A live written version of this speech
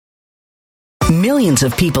Millions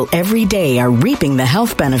of people every day are reaping the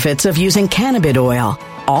health benefits of using cannabis oil,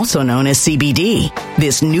 also known as CBD.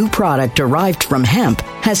 This new product derived from hemp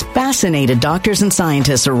has fascinated doctors and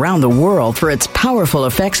scientists around the world for its powerful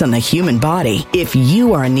effects on the human body. If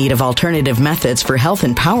you are in need of alternative methods for health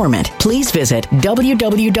empowerment, please visit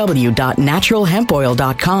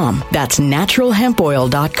www.naturalhempoil.com. That's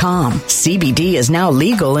naturalhempoil.com. CBD is now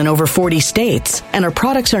legal in over 40 states, and our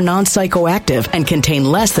products are non-psychoactive and contain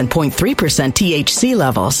less than 0.3% THC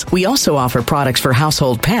levels. We also offer products for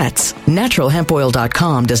household pets.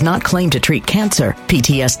 Naturalhempoil.com does not claim to treat cancer,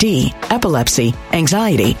 PTSD, epilepsy,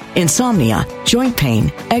 anxiety, insomnia, joint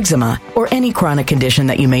pain, eczema, or any chronic condition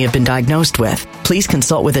that you may have been diagnosed with. Please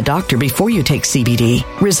consult with a doctor before you take CBD.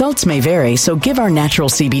 Results may vary, so give our natural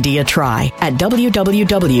CBD a try at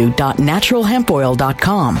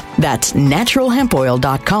www.naturalhempoil.com. That's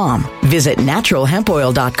naturalhempoil.com. Visit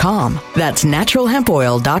naturalhempoil.com. That's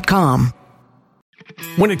naturalhempoil.com.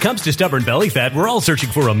 When it comes to stubborn belly fat, we're all searching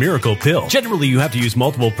for a miracle pill. Generally, you have to use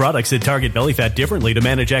multiple products that target belly fat differently to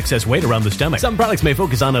manage excess weight around the stomach. Some products may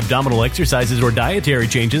focus on abdominal exercises or dietary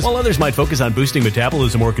changes, while others might focus on boosting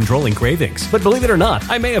metabolism or controlling cravings. But believe it or not,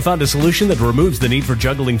 I may have found a solution that removes the need for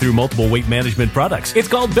juggling through multiple weight management products. It's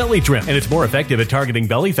called Belly Trim, and it's more effective at targeting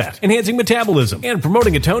belly fat, enhancing metabolism, and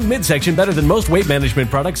promoting a toned midsection better than most weight management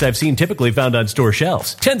products I've seen typically found on store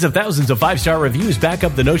shelves. Tens of thousands of 5-star reviews back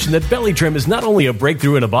up the notion that Belly Trim is not only a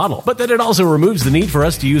breakthrough in a bottle, but that it also removes the need for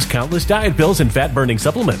us to use countless diet pills and fat-burning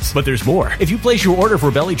supplements. But there's more. If you place your order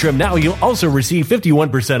for Belly Trim now, you'll also receive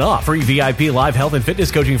 51% off, free VIP live health and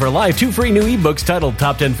fitness coaching for life, 2 free new ebooks titled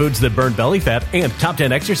Top 10 Foods That Burn Belly Fat and Top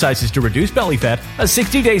 10 Exercises to Reduce Belly Fat, a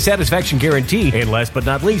 60-day satisfaction guarantee, and last but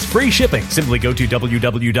not least, free shipping. Simply go to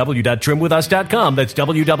www.trimwithus.com. That's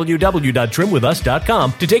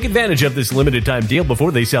www.trimwithus.com to take advantage of this limited time deal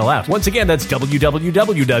before they sell out. Once again, that's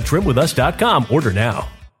www.trimwithus.com. Order now.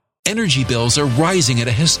 Energy bills are rising at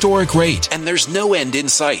a historic rate, and there's no end in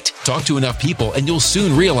sight. Talk to enough people, and you'll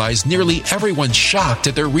soon realize nearly everyone's shocked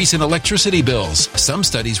at their recent electricity bills. Some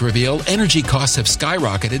studies reveal energy costs have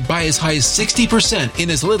skyrocketed by as high as 60%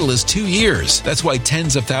 in as little as 2 years. That's why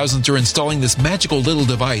tens of thousands are installing this magical little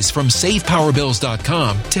device from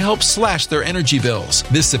SavePowerBills.com to help slash their energy bills.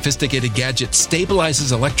 This sophisticated gadget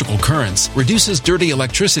stabilizes electrical currents, reduces dirty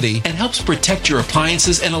electricity, and helps protect your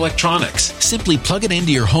appliances and electronics. Simply plug it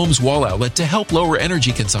into your home's wall outlet to help lower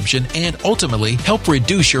energy consumption and ultimately help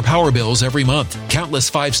reduce your power bills every month.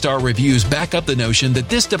 Countless 5-star reviews back up the notion that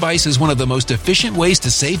this device is one of the most efficient ways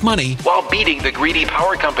to save money while beating the greedy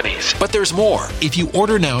power companies. But there's more. If you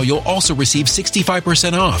order now, you'll also receive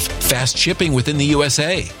 65% off, fast shipping within the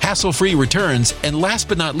USA, hassle-free returns, and last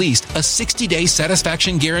but not least, a 60-day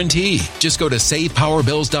satisfaction guarantee. Just go to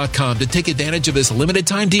SavePowerBills.com to take advantage of this limited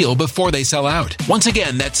time deal before they sell out. Once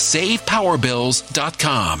again, that's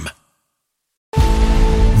SavePowerBills.com.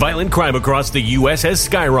 Violent crime across the U.S. has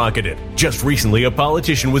skyrocketed. Just recently, a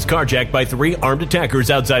politician was carjacked by 3 armed attackers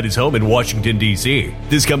outside his home in Washington, D.C.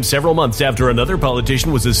 This comes several months after another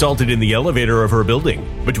politician was assaulted in the elevator of her building.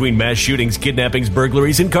 Between mass shootings, kidnappings,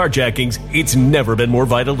 burglaries, and carjackings, it's never been more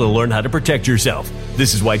vital to learn how to protect yourself.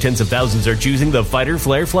 This is why tens of thousands are choosing the Fighter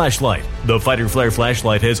Flare flashlight. The Fighter Flare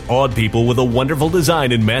flashlight has awed people with a wonderful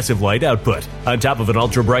design and massive light output. On top of an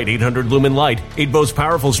ultra-bright 800-lumen light, it boasts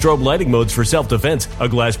powerful strobe lighting modes for self-defense, a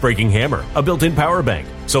glass-breaking hammer, a built-in power bank,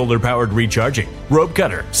 solar-powered recharging, rope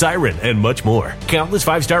cutter, siren, and much more. Countless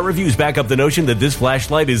 5-star reviews back up the notion that this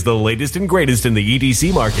flashlight is the latest and greatest in the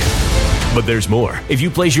EDC market. But there's more. If you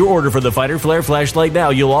place your order for the Fighter Flare flashlight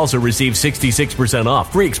now, you'll also receive 66%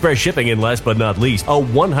 off, free express shipping, and last but not least, a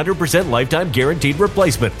 100% lifetime guaranteed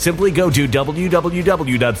replacement. Simply go to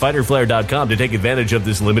www.fighterflare.com to take advantage of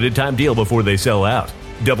this limited time deal before they sell out.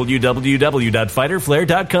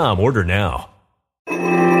 www.fighterflare.com. Order now.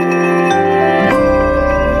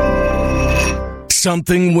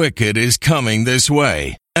 Something wicked is coming this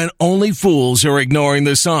way, and only fools are ignoring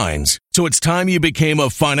the signs. So it's time you became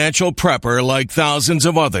a financial prepper like thousands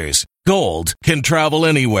of others. Gold can travel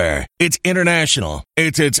anywhere. It's international.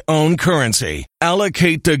 It's its own currency.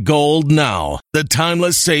 Allocate to gold now, the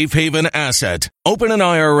timeless safe haven asset. Open an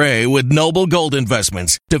IRA with Noble Gold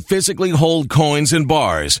Investments to physically hold coins and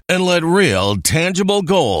bars and let real, tangible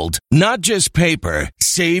gold, not just paper,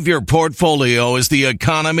 Save your portfolio as the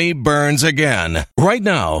economy burns again. Right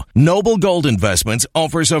now, Noble Gold Investments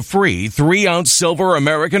offers a free 3-ounce silver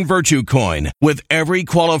American Virtue coin with every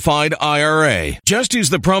qualified IRA. Just use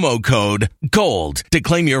the promo code GOLD to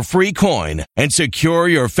claim your free coin and secure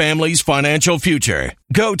your family's financial future.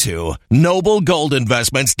 Go to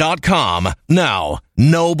noblegoldinvestments.com now.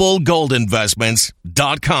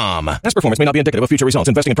 noblegoldinvestments.com. Past performance may not be indicative of future results.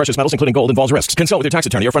 Investing in precious metals, including gold, involves risks. Consult with your tax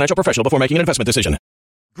attorney or financial professional before making an investment decision.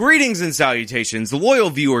 Greetings and salutations, loyal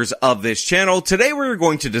viewers of this channel. Today we're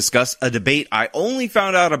going to discuss a debate I only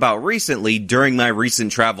found out about recently during my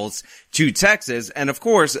recent travels to Texas, and of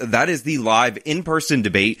course, that is the live in-person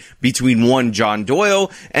debate between one John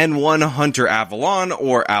Doyle and one Hunter Avallone,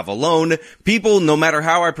 or Avallone. People, no matter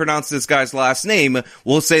how I pronounce this guy's last name,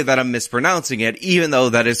 will say that I'm mispronouncing it, even though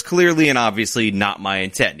that is clearly and obviously not my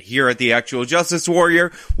intent. Here at the Actual Justice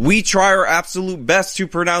Warrior, we try our absolute best to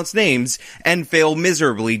pronounce names and fail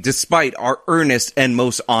miserably despite our earnest and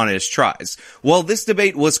most honest tries. Well, this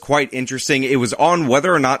debate was quite interesting. It was on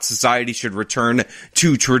whether or not society should return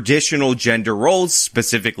to traditional gender roles,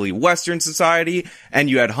 specifically Western society, and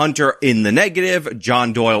you had Hunter in the negative,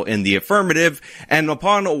 John Doyle in the affirmative, and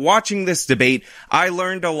upon watching this debate, I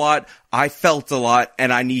learned a lot, I felt a lot,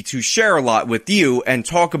 and I need to share a lot with you and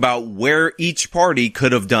talk about where each party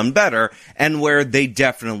could have done better and where they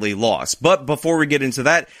definitely lost. But before we get into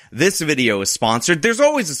that, this video is sponsored. There's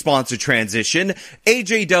always a sponsor transition.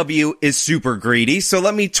 AJW is super greedy, so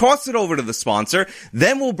let me toss it over to the sponsor,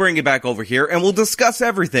 then we'll bring it back over here and we'll discuss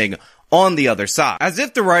everything on the other side. As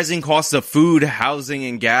if the rising cost of food, housing,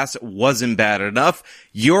 and gas wasn't bad enough,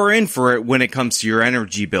 you're in for it when it comes to your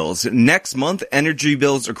energy bills. Next month, energy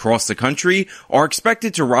bills across the country are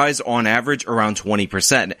expected to rise on average around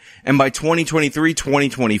 20%. And by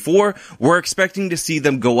 2023-2024, we're expecting to see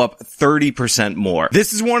them go up 30% more.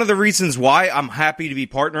 This is one of the reasons why I'm happy to be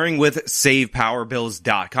partnering with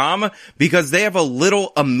SavePowerBills.com, because they have a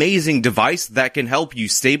little amazing device that can help you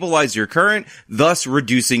stabilize your current, thus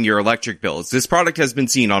reducing your electric bills. This product has been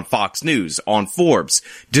seen on Fox News, on Forbes,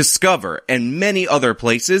 Discover, and many other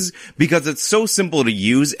places because it's so simple to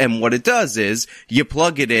use, and what it does is you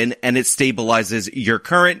plug it in and it stabilizes your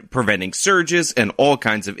current, preventing surges and all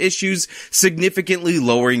kinds of issues, significantly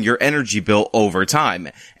lowering your energy bill over time.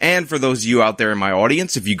 And for those of you out there in my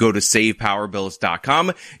audience, if you go to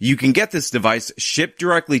SavePowerBills.com, you can get this device shipped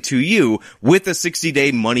directly to you with a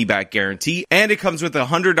 60-day money-back guarantee, and it comes with a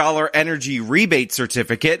 $100 energy rebate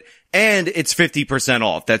certificate, and it's 50%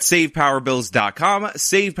 off. That's SavePowerBills.com,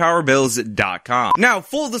 SavePowerBills.com. Now,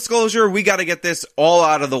 full disclosure, we gotta get this all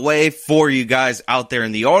out of the way for you guys out there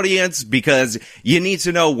in the audience, because you need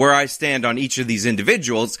to know where I stand on each of these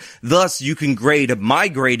individuals, thus you can grade my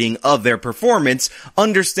grading of their performance,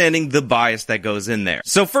 understanding the bias that goes in there.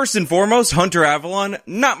 So first and foremost, Hunter Avallone,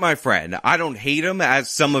 not my friend. I don't hate him, as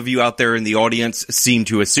some of you out there in the audience seem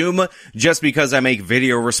to assume. Just because I make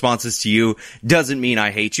video responses to you doesn't mean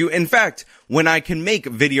I hate you. In fact, when I can make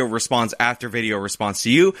video response after video response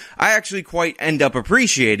to you, I actually quite end up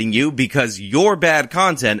appreciating you, because your bad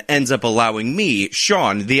content ends up allowing me,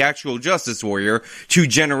 Sean, the Actual Justice Warrior, to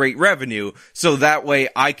generate revenue, so that way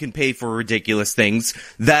I can pay for ridiculous things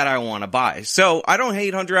that I want to buy. So, I don't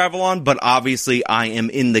hate Hunter Avallone, but obviously I am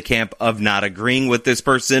in the camp of not agreeing with this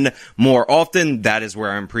person more often. That is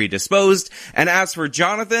where I'm predisposed. And as for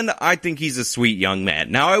Jonathan, I think he's a sweet young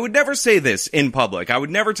man. Now, I would never say this in public. I would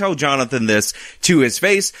never tell Jonathan this to his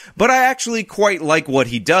face, but I actually quite like what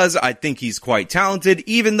he does. I think he's quite talented,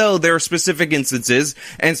 even though there are specific instances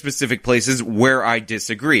and specific places where I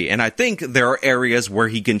disagree. And I think there are areas where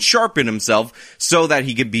he can sharpen himself so that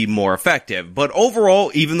he can be more effective. But overall,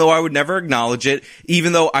 even though I would never acknowledge it,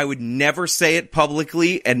 even though I would never say it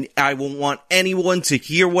publicly, and I won't want anyone to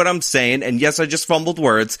hear what I'm saying, and yes, I just fumbled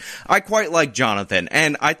words, I quite like Jonathan,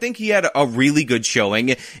 and I think he had a really good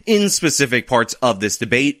showing in specific parts of this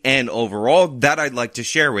debate and overall that I'd like to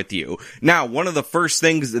share with you. Now, one of the first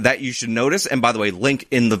things that you should notice, and by the way, link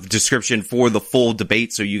in the description for the full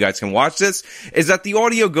debate so you guys can watch this, is that the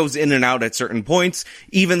audio goes in and out at certain points.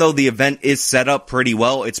 Even though the event is set up pretty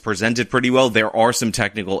well, it's presented pretty well, there are some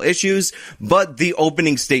technical issues, but the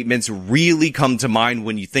opening statements really come to mind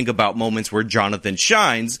when you think about moments where Jonathan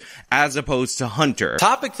shines as opposed to Hunter. The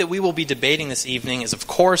topic that we will be debating this evening is, of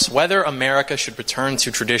course, whether America should return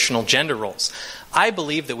to traditional gender roles. I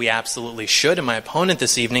believe that we absolutely absolutely should, and my opponent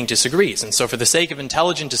this evening disagrees. And so for the sake of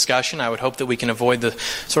intelligent discussion, I would hope that we can avoid the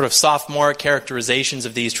sort of sophomoric characterizations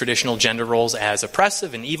of these traditional gender roles as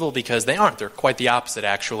oppressive and evil, because they aren't. They're quite the opposite,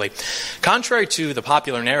 actually. Contrary to the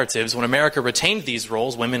popular narratives, when America retained these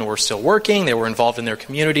roles, women were still working, they were involved in their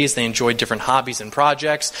communities, they enjoyed different hobbies and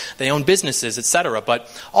projects, they owned businesses, etc. But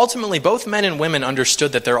ultimately, both men and women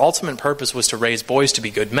understood that their ultimate purpose was to raise boys to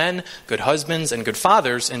be good men, good husbands, and good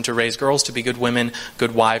fathers, and to raise girls to be good women,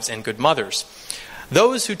 good wives, and good mothers.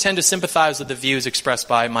 Those who tend to sympathize with the views expressed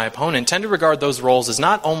by my opponent tend to regard those roles as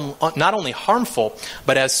not only harmful,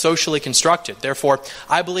 but as socially constructed. Therefore,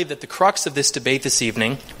 I believe that the crux of this debate this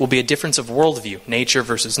evening will be a difference of worldview, nature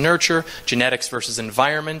versus nurture, genetics versus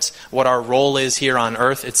environment, what our role is here on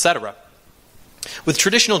Earth, etc. With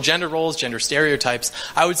traditional gender roles, gender stereotypes,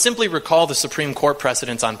 I would simply recall the Supreme Court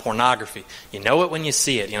precedents on pornography. You know it when you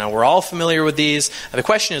see it. We're all familiar with these. The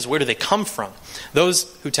question is, where do they come from?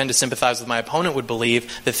 Those who tend to sympathize with my opponent would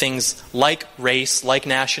believe that things like race, like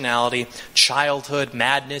nationality, childhood,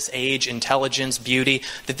 madness, age, intelligence, beauty,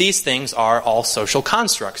 that these things are all social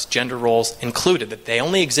constructs, gender roles included, that they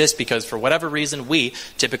only exist because for whatever reason we,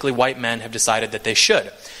 typically white men, have decided that they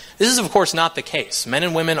should. This is, of course, not the case. Men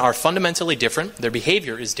and women are fundamentally different. Their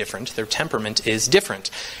behavior is different. Their temperament is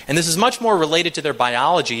different. And this is much more related to their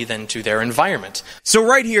biology than to their environment. So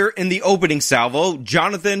right here in the opening salvo,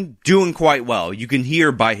 Jonathan doing quite well. You can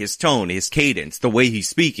hear by his tone, his cadence, the way he's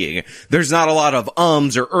speaking. There's not a lot of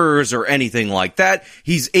ums or ers or anything like that.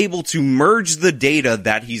 He's able to merge the data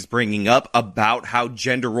that he's bringing up about how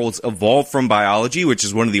gender roles evolve from biology, which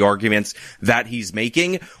is one of the arguments that he's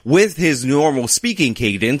making, with his normal speaking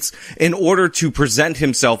cadence, in order to present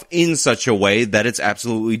himself in such a way that it's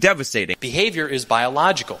absolutely devastating. Behavior is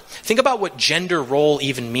biological. Think about what gender role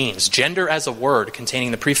even means. Gender as a word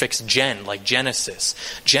containing the prefix gen, like genesis,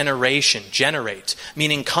 generation, generate,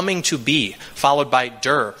 meaning coming to be, followed by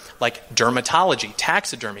der, like dermatology,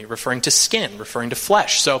 taxidermy, referring to skin, referring to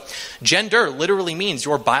flesh. So gender literally means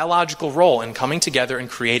your biological role in coming together and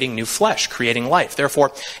creating new flesh, creating life.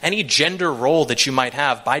 Therefore, any gender role that you might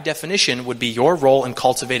have, by definition, would be your role in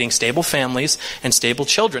cultivating stable families and stable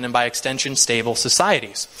children, and by extension, stable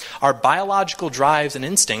societies. Our biological drives and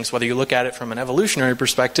instincts, whether you look at it from an evolutionary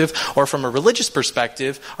perspective or from a religious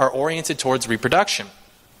perspective, are oriented towards reproduction.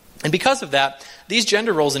 And because of that, these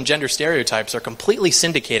gender roles and gender stereotypes are completely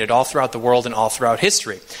syndicated all throughout the world and all throughout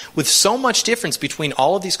history. With so much difference between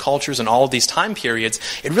all of these cultures and all of these time periods,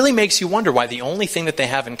 it really makes you wonder why the only thing that they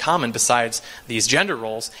have in common besides these gender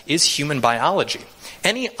roles is human biology.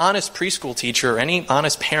 Any honest preschool teacher or any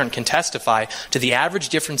honest parent can testify to the average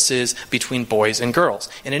differences between boys and girls.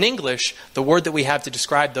 And in English, the word that we have to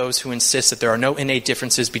describe those who insist that there are no innate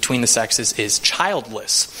differences between the sexes is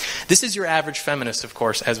childless. This is your average feminist, of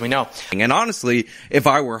course, as we know. And honestly, if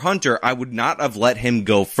I were Hunter, I would not have let him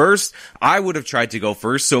go first. I would have tried to go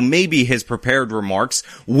first, so maybe his prepared remarks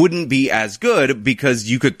wouldn't be as good, because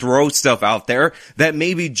you could throw stuff out there that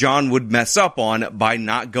maybe John would mess up on by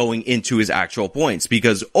not going into his actual points.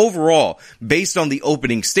 Because overall, based on the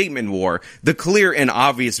opening statement war, the clear and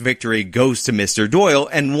obvious victory goes to Mr. Doyle,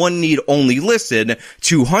 and one need only listen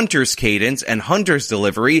to Hunter's cadence and Hunter's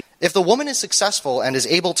delivery. If the woman is successful and is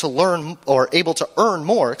able to learn or able to earn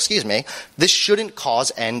more, this shouldn't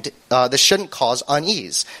cause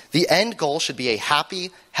unease. The end goal should be a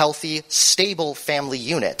happy, healthy, stable family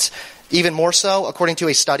unit. Even more so, according to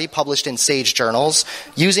a study published in Sage Journals,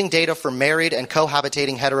 using data for married and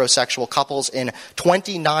cohabitating heterosexual couples in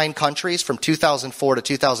 29 countries from 2004 to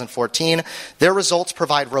 2014, their results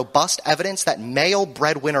provide robust evidence that male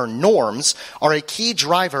breadwinner norms are a key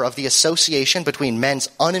driver of the association between men's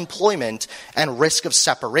unemployment and risk of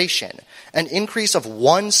separation. An increase of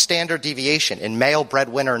 1 standard deviation in male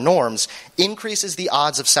breadwinner norms increases the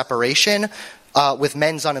odds of separation with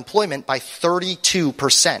men's unemployment by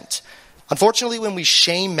 32%. Unfortunately, when we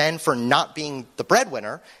shame men for not being the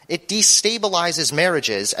breadwinner, it destabilizes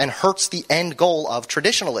marriages and hurts the end goal of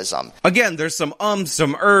traditionalism. Again, there's some ums,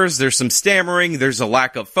 some ers, there's some stammering, there's a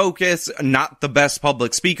lack of focus. Not the best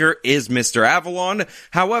public speaker is Mr. Avallone.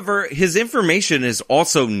 However, his information is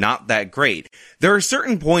also not that great. There are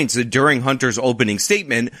certain points during Hunter's opening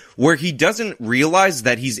statement where he doesn't realize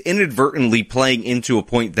that he's inadvertently playing into a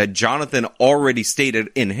point that Jonathan already stated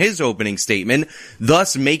in his opening statement,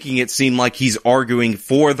 thus making it seem like he's arguing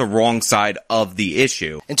for the wrong side of the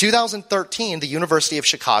issue. In 2013, the University of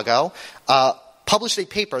Chicago published a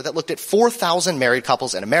paper that looked at 4,000 married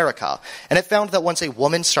couples in America, and it found that once a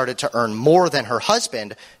woman started to earn more than her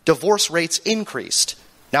husband, divorce rates increased.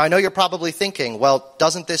 Now, I know you're probably thinking, well,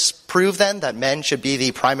 doesn't this prove then that men should be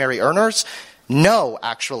the primary earners? No,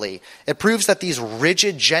 actually. It proves that these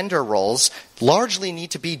rigid gender roles largely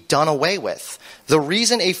need to be done away with. The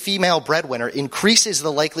reason a female breadwinner increases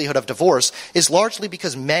the likelihood of divorce is largely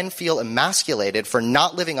because men feel emasculated for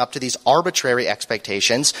not living up to these arbitrary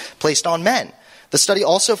expectations placed on men. The study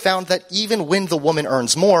also found that even when the woman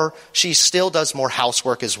earns more, she still does more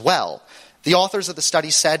housework as well. The authors of the study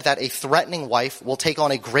said that a threatening wife will take on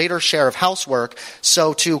a greater share of housework,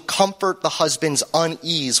 so to comfort the husband's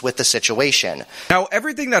unease with the situation. Now,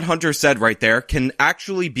 everything that Hunter said right there can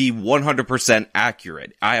actually be 100%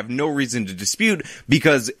 accurate. I have no reason to dispute,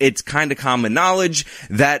 because it's kind of common knowledge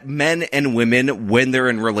that men and women, when they're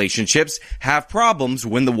in relationships, have problems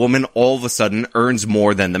when the woman all of a sudden earns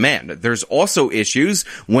more than the man. There's also issues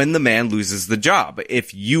when the man loses the job.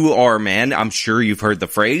 If you are a man, I'm sure you've heard the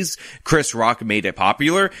phrase, Chris Rock made it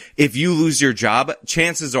popular. If you lose your job,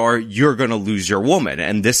 chances are you're going to lose your woman.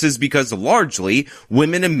 And this is because largely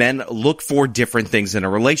women and men look for different things in a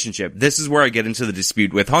relationship. This is where I get into the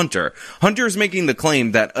dispute with Hunter. Hunter is making the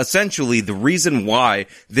claim that essentially the reason why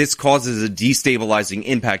this causes a destabilizing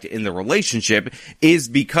impact in the relationship is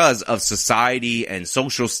because of society and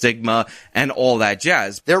social stigma and all that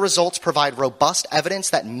jazz. Their results provide robust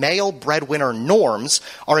evidence that male breadwinner norms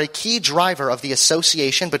are a key driver of the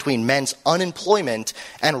association between men's unemployment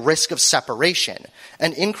and risk of separation.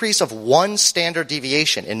 An increase of 1 standard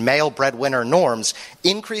deviation in male breadwinner norms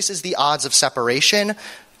increases the odds of separation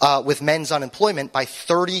with men's unemployment by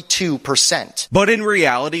 32%. But in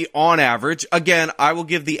reality, on average, again, I will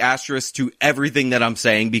give the asterisk to everything that I'm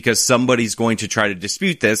saying because somebody's going to try to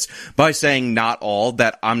dispute this by saying not all,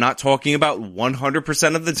 that I'm not talking about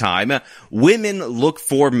 100% of the time. Women look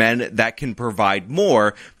for men that can provide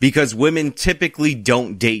more because women typically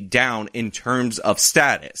don't date down in terms of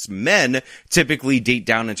status. Men typically date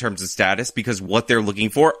down in terms of status because what they're looking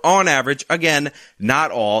for, on average, again, not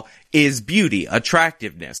all, is beauty,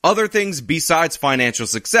 attractiveness. Other things besides financial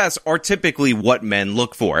success are typically what men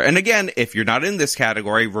look for. And again, if you're not in this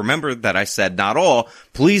category, remember that I said not all.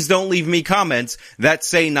 Please don't leave me comments that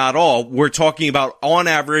say not all. We're talking about on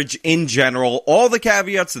average, in general, all the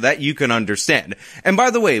caveats so that you can understand. And by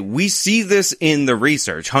the way, we see this in the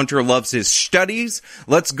research. Hunter loves his studies.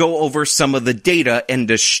 Let's go over some of the data and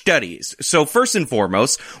the studies. So first and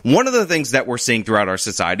foremost, one of the things that we're seeing throughout our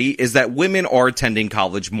society is that women are attending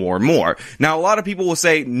college more and more. Now, a lot of people will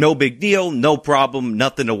say, no big deal, no problem,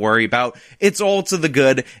 nothing to worry about. It's all to the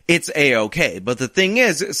good. It's a-okay. But the thing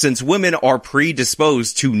is, since women are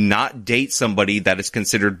predisposed to not date somebody that is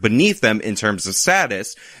considered beneath them in terms of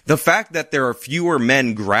status, the fact that there are fewer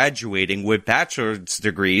men graduating with bachelor's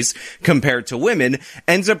degrees compared to women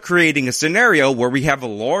ends up creating a scenario where we have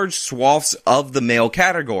large swaths of the male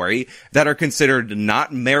category that are considered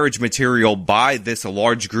not marriage material by this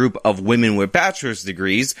large group of women with bachelor's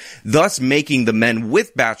degrees, thus making the men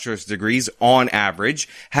with bachelor's degrees, on average,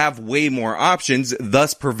 have way more options,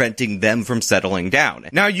 thus preventing them from settling down.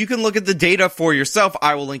 Now, you can look at the data for yourself.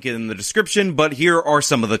 I will link it in the description, but here are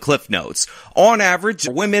some of the cliff notes. On average,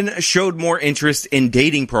 women showed more interest in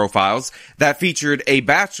dating profiles that featured a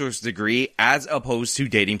bachelor's degree as opposed to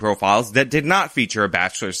dating profiles that did not feature a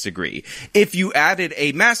bachelor's degree. If you added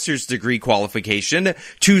a master's degree qualification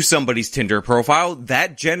to somebody's Tinder profile,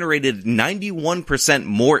 that generated 91%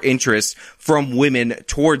 more interest from women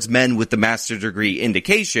towards men with the master's degree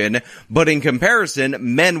indication, but in comparison,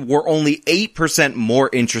 men were only 8% more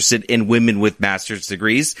interested in women with master's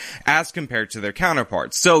degrees as compared to their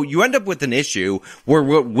counterparts. So you end up with an issue where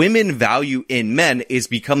what women value in men is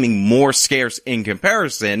becoming more scarce in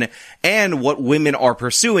comparison, and what women are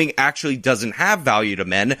pursuing actually doesn't have value to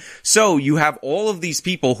men. So you have all of these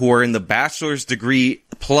people who are in the bachelor's degree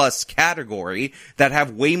plus category that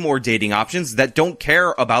have way more dating options, that don't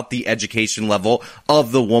care about the education level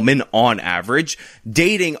of the woman on average,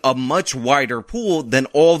 dating a much wider pool than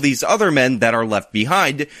all these other men that are left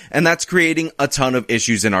behind, and that's creating a ton of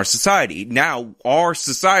issues in our society. Now, our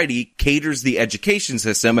society caters the education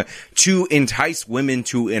system to entice women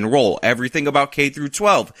to enroll. Everything about K through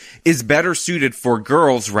 12 is better suited for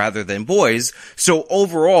girls rather than boys, so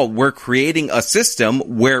overall, we're creating a system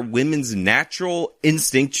where women's natural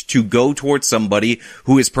instinct to go towards somebody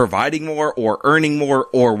who is providing more or earning more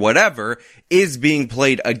or whatever is being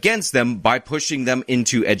played against them by pushing them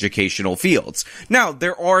into educational fields. Now,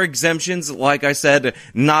 there are exemptions. Like I said,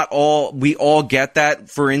 not all, we all get that.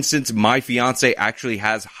 For instance, my fiance actually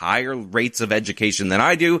has higher rates of education than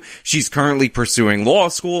I do. She's currently pursuing law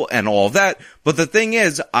school and all of that. But the thing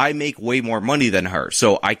is, I make way more money than her,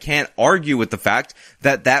 so I can't argue with the fact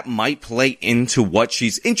that that might play into what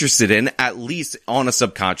she's interested in, at least on a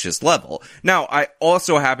subconscious level. Now, I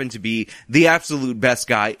also happen to be the absolute best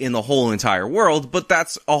guy in the whole entire world, but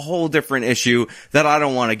that's a whole different issue that I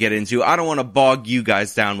don't want to get into. I don't want to bog you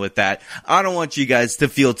guys down with that. I don't want you guys to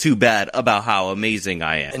feel too bad about how amazing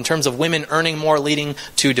I am. In terms of women earning more leading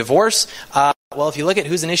to divorce, well, if you look at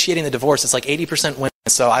who's initiating the divorce, it's like 80% women.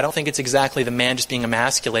 So I don't think it's exactly the man just being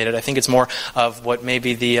emasculated. I think it's more of what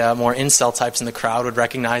maybe the more incel types in the crowd would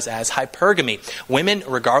recognize as hypergamy. Women,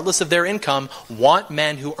 regardless of their income, want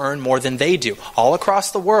men who earn more than they do. All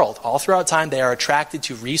across the world, all throughout time, they are attracted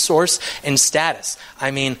to resource and status. I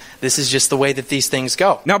mean, this is just the way that these things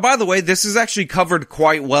go. Now, by the way, this is actually covered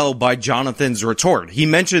quite well by Jonathan's retort. He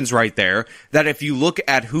mentions right there that if you look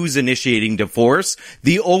at who's initiating divorce,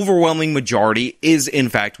 the overwhelming majority is in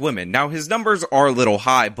fact women. Now, his numbers are a little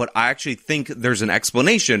high, but I actually think there's an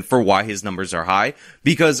explanation for why his numbers are high,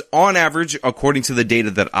 because on average, according to the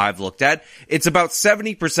data that I've looked at, it's about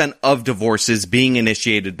 70% of divorces being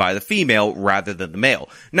initiated by the female rather than the male.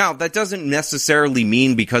 Now, that doesn't necessarily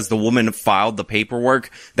mean because the woman filed the paperwork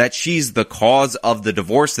that she's the cause of the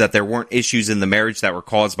divorce, that there weren't issues in the marriage that were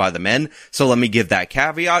caused by the men. So let me give that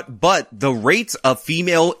caveat. But the rates of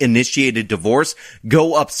female initiated divorce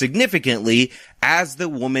go up significantly as the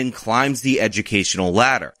woman climbs the educational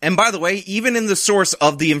ladder. And by the way, even in the source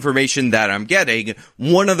of the information that I'm getting,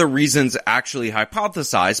 one of the reasons actually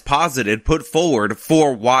hypothesized, posited, put forward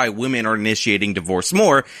for why women are initiating divorce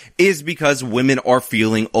more is because women are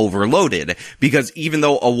feeling overloaded. Because even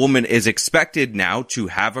though a woman is expected now to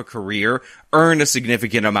have a career, earn a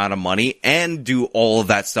significant amount of money, and do all of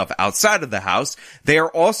that stuff outside of the house, they are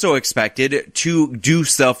also expected to do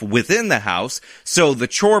stuff within the house. So the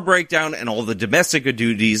chore breakdown and all the domestic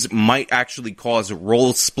duties might actually cause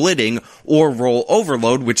role splitting or role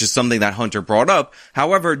overload, which is something that Hunter brought up.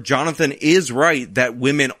 However, Jonathan is right that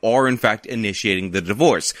women are in fact initiating the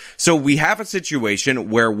divorce. So we have a situation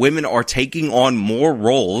where women are taking on more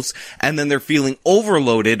roles, and then they're feeling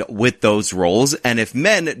overloaded with those roles, and if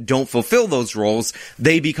men don't fulfill those roles,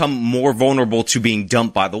 they become more vulnerable to being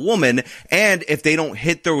dumped by the woman, and if they don't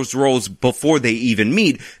hit those roles before they even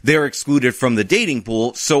meet, they're excluded from the dating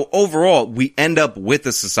pool. So overall, we end up with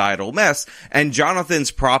a societal mess, and Jonathan's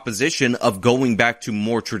proposition of going back to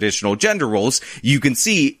more traditional gender roles, you can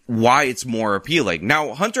see why it's more appealing.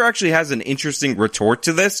 Now, Hunter actually has an interesting retort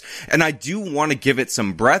to this, and I do want to give it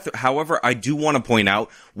some breath. However, I do want to point out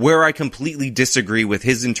where I completely disagree with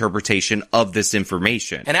his interpretation of this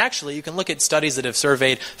information. And actually, you can look at studies that have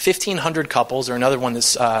surveyed 1,500 couples, or another one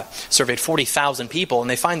that's surveyed 40,000 people, and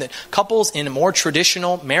they find that couples in more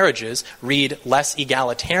traditional marriages, read less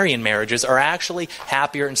egalitarian marriages, are actually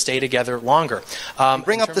happier and stay together longer.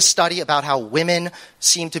 Bring up the study about how women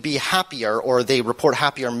seem to be happier, or they report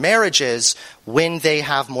happier marriages when they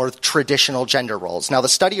have more traditional gender roles. Now, the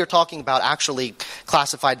study you're talking about actually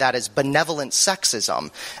classified that as benevolent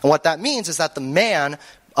sexism. And what that means is that the man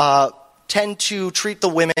tend to treat the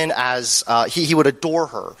women as he would adore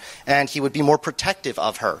her, and he would be more protective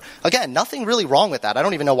of her. Again, nothing really wrong with that. I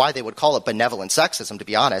don't even know why they would call it benevolent sexism, to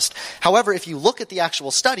be honest. However, if you look at the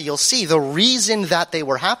actual study, you'll see the reason that they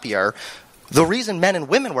were happier, the reason men and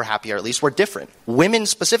women were happier, at least, were different. Women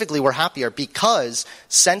specifically were happier because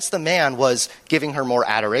since the man was giving her more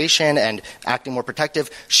adoration and acting more protective,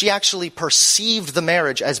 she actually perceived the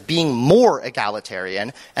marriage as being more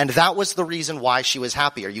egalitarian, and that was the reason why she was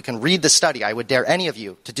happier. You can read the study. I would dare any of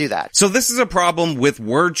you to do that. So this is a problem with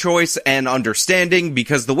word choice and understanding,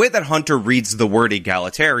 because the way that Hunter reads the word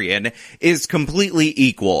egalitarian is completely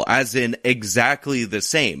equal, as in exactly the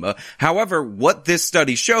same. However, what this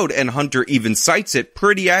study showed, and Hunter even cites it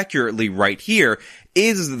pretty accurately right here,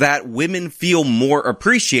 is that women feel more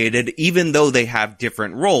appreciated even though they have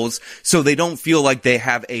different roles, so they don't feel like they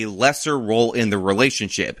have a lesser role in the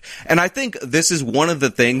relationship. And I think this is one of the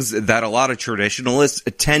things that a lot of traditionalists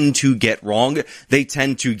tend to get wrong. They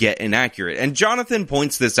tend to get inaccurate. And Jonathan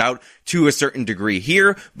points this out to a certain degree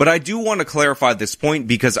here, but I do want to clarify this point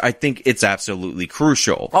because I think it's absolutely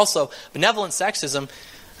crucial. Also, benevolent sexism,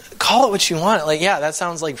 call it what you want. Like, yeah, that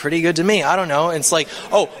sounds like pretty good to me. I don't know. It's like,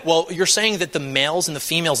 oh, well, you're saying that the males and the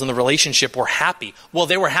females in the relationship were happy. Well,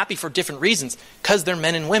 they were happy for different reasons, because they're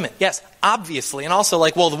men and women. Yes, obviously. And also,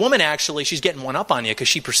 like, well, the woman actually, she's getting one up on you because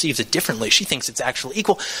she perceives it differently. She thinks it's actually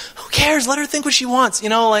equal. Who cares? Let her think what she wants. You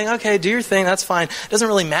know, like, okay, do your thing. That's fine. It doesn't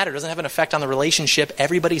really matter. It doesn't have an effect on the relationship.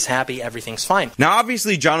 Everybody's happy. Everything's fine. Now,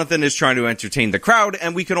 obviously, Jonathan is trying to entertain the crowd,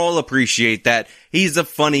 and we can all appreciate that. He's a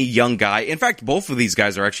funny young guy. In fact, both of these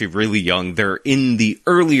guys are actually really young. They're in the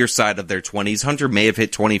earlier side of their 20s. Hunter may have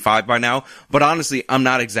hit 25 by now, but honestly, I'm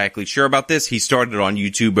not exactly sure about this. He started on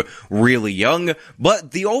YouTube really young,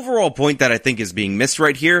 but the overall point that I think is being missed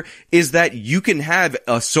right here is that you can have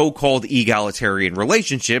a so-called egalitarian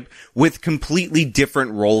relationship with completely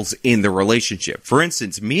different roles in the relationship. For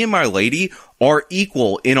instance, me and my lady are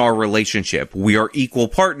equal in our relationship. We are equal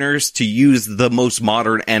partners, to use the most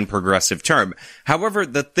modern and progressive term. However,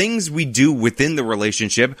 the things we do within the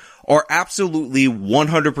relationship are absolutely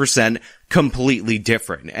 100% completely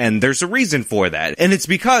different. And there's a reason for that. And it's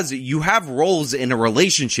because you have roles in a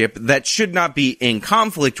relationship that should not be in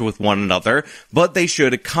conflict with one another, but they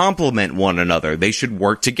should complement one another. They should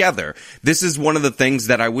work together. This is one of the things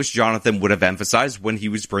that I wish Jonathan would have emphasized when he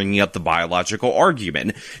was bringing up the biological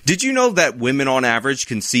argument. Did you know that women on average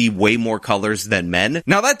can see way more colors than men?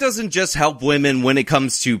 Now, that doesn't just help women when it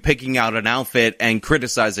comes to picking out an outfit and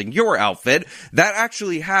criticizing your outfit. That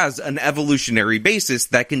actually has an evolutionary basis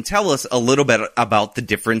that can tell us a little bit about the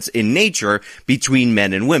difference in nature between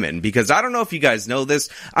men and women. Because I don't know if you guys know this,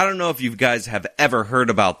 I don't know if you guys have ever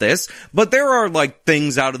heard about this, but there are like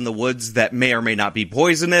things out in the woods that may or may not be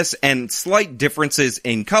poisonous, and slight differences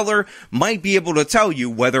in color might be able to tell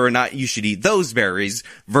you whether or not you should eat those berries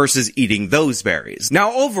versus eating those berries.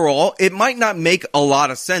 Now, overall, it might not make a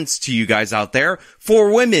lot of sense to you guys out there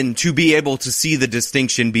for women to be able to see the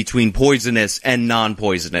distinction between poisonous and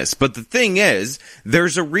non-poisonous. But the thing is,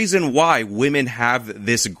 there's a reason why women have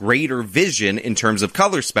this greater vision in terms of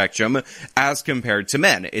color spectrum as compared to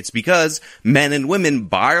men. It's because men and women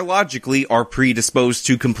biologically are predisposed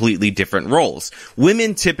to completely different roles.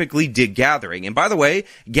 Women typically dig gathering. And by the way,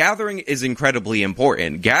 gathering is incredibly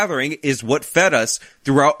important. Gathering is what fed us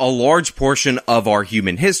throughout a large portion of our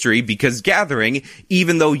human history, because gathering,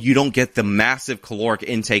 even though you don't get the massive caloric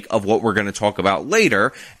intake of what we're going to talk about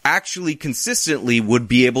later, actually consistently would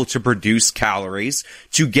be able to produce calories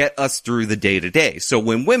to get us through the day-to-day. So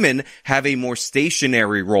when women have a more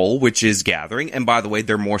stationary role, which is gathering, and by the way,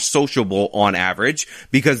 they're more sociable on average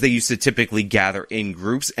because they used to typically gather in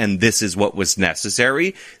groups, and this is what was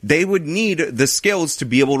necessary, they would need the skills to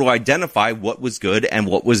be able to identify what was good and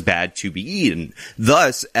what was bad to be eaten.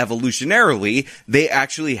 Thus, evolutionarily, they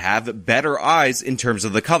actually have better eyes in terms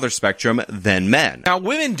of the color spectrum than men. Now,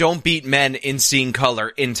 women don't beat men in seeing color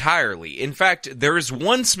entirely. In fact, there is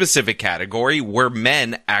one specific category where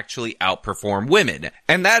men actually outperform women,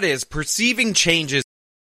 and that is perceiving changes.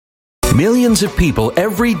 Millions of people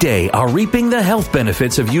every day are reaping the health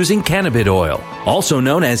benefits of using cannabis oil, also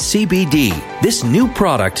known as CBD. This new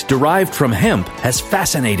product derived from hemp has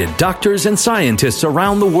fascinated doctors and scientists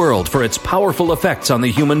around the world for its powerful effects on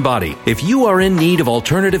the human body. If you are in need of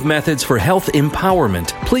alternative methods for health empowerment,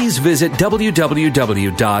 please visit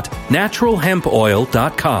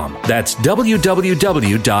www.naturalhempoil.com. That's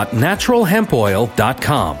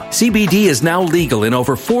www.naturalhempoil.com. CBD is now legal in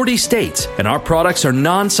over 40 states, and our products are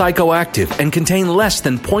non-psychoactive and contain less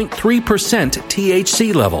than 0.3%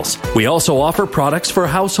 THC levels. We also offer products for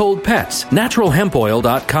household pets.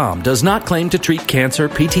 NaturalHempOil.com does not claim to treat cancer,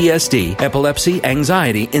 PTSD, epilepsy,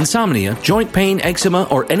 anxiety, insomnia, joint pain, eczema,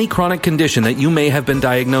 or any chronic condition that you may have been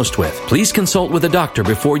diagnosed with. Please consult with a doctor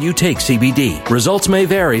before you take CBD. Results may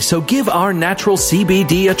vary, so give our natural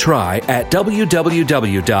CBD a try at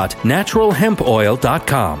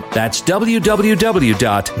www.naturalhempoil.com. That's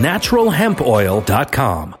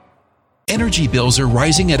www.naturalhempoil.com. Energy bills are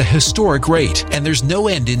rising at a historic rate, and there's no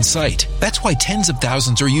end in sight. That's why tens of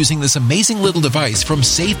thousands are using this amazing little device from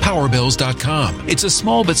SavePowerBills.com. It's a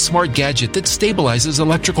small but smart gadget that stabilizes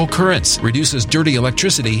electrical currents, reduces dirty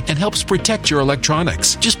electricity, and helps protect your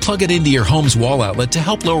electronics. Just plug it into your home's wall outlet to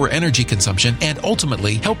help lower energy consumption and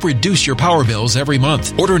ultimately help reduce your power bills every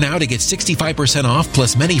month. Order now to get 65% off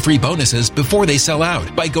plus many free bonuses before they sell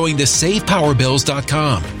out by going to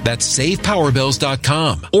SavePowerBills.com. That's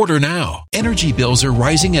SavePowerBills.com. Order now. Energy bills are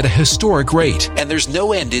rising at a historic rate, and there's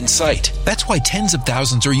no end in sight. That's why tens of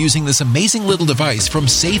thousands are using this amazing little device from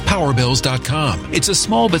SavePowerBills.com. It's a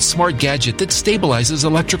small but smart gadget that stabilizes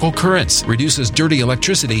electrical currents, reduces dirty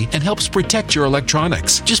electricity, and helps protect your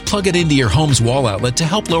electronics. Just plug it into your home's wall outlet to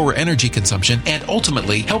help lower energy consumption and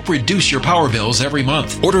ultimately help reduce your power bills every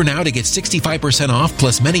month. Order now to get 65% off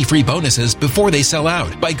plus many free bonuses before they sell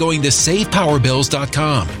out by going to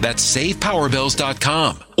SavePowerBills.com. That's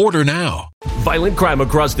SavePowerBills.com. Order now. Violent crime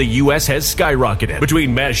across the U.S. has skyrocketed.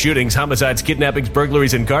 Between mass shootings, homicides, kidnappings,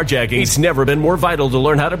 burglaries, and carjackings, it's never been more vital to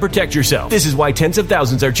learn how to protect yourself. This is why tens of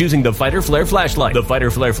thousands are choosing the Fighter Flare flashlight. The Fighter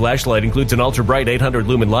Flare flashlight includes an ultra-bright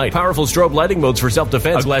 800-lumen light, powerful strobe lighting modes for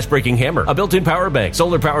self-defense, a glass-breaking hammer, a built-in power bank,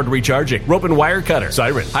 solar-powered recharging, rope and wire cutter,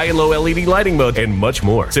 siren, high and low LED lighting mode, and much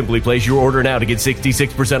more. Simply place your order now to get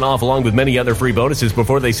 66% off along with many other free bonuses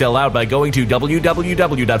before they sell out by going to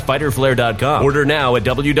www.fighterflare.com. Order now at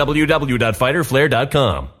www.fighterflare.com.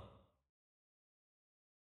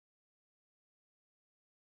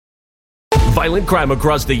 Violent crime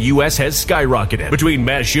across the U.S. has skyrocketed. Between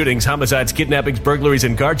mass shootings, homicides, kidnappings, burglaries,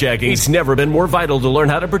 and carjackings, it's never been more vital to learn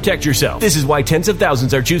how to protect yourself. This is why tens of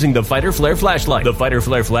thousands are choosing the Fighter Flare flashlight. The Fighter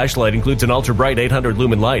Flare flashlight includes an ultra-bright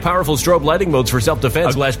 800-lumen light, powerful strobe lighting modes for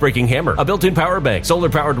self-defense, a glass-breaking hammer, a built-in power bank,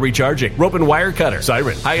 solar-powered recharging, rope and wire cutter,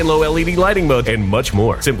 siren, high and low LED lighting mode, and much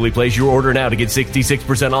more. Simply place your order now to get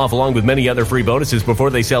 66% off along with many other free bonuses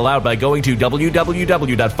before they sell out by going to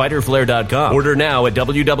www.fighterflare.com. Order now at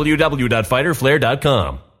www.fighterflare.com.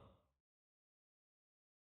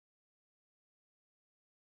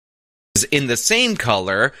 In the same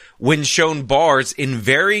color when shown bars in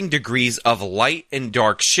varying degrees of light and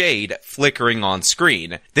dark shade flickering on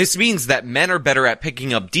screen. This means that men are better at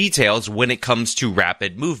picking up details when it comes to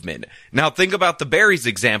rapid movement. Now think about the berries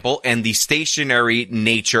example and the stationary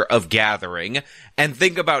nature of gathering, and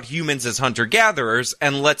think about humans as hunter-gatherers,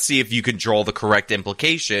 and let's see if you can draw the correct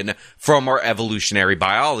implication from our evolutionary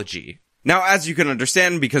biology. Now, as you can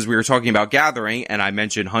understand, because we were talking about gathering, and I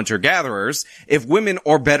mentioned hunter-gatherers, if women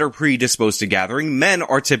are better predisposed to gathering, men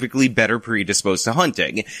are typically better predisposed to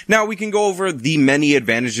hunting. Now, we can go over the many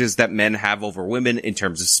advantages that men have over women in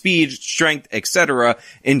terms of speed, strength, etc.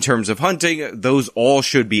 In terms of hunting, those all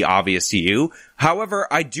should be obvious to you. However,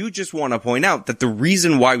 I do just want to point out that the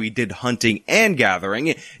reason why we did hunting and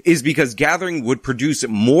gathering is because gathering would produce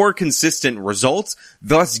more consistent results,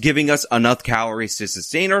 thus giving us enough calories to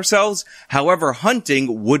sustain ourselves. However,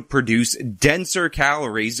 hunting would produce denser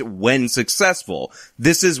calories when successful.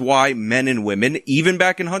 This is why men and women, even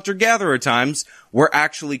back in hunter-gatherer times, were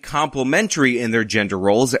actually complementary in their gender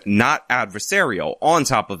roles, not adversarial. On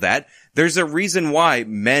top of that, there's a reason why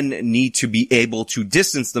men need to be able to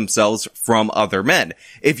distance themselves from other men.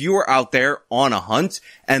 If you were out there on a hunt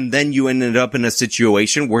and then you ended up in a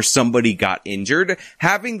situation where somebody got injured,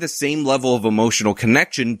 having the same level of emotional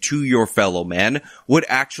connection to your fellow man would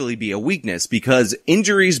actually be a weakness, because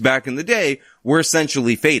injuries back in the day were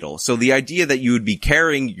essentially fatal. So the idea that you would be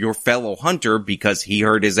carrying your fellow hunter because he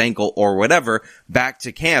hurt his ankle or whatever back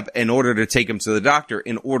to camp in order to take him to the doctor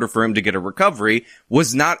in order for him to get a recovery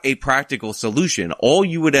was not a practical solution. All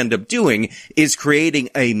you would end up doing is creating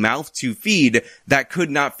a mouth to feed that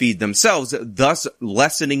could not feed themselves, thus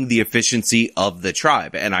lessening the efficiency of the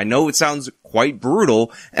tribe. And I know it sounds quite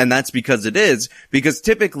brutal, and that's because it is, because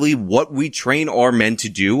typically what we train our men to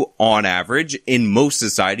do on average in most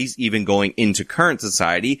societies, even going into current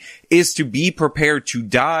society, is to be prepared to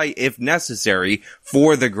die if necessary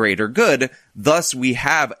for the greater good. Thus, we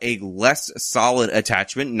have a less solid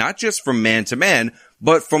attachment, not just from man to man,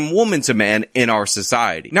 but from woman to man in our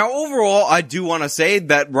society. Now, overall, I do want to say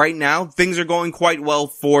that right now, things are going quite well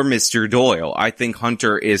for Mr. Doyle. I think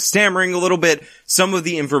Hunter is stammering a little bit. Some of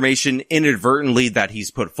the information inadvertently that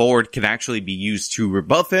he's put forward can actually be used to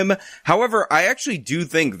rebuff him. However, I actually do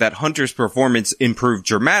think that Hunter's performance improved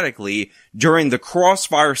dramatically during the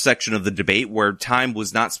crossfire section of the debate, where time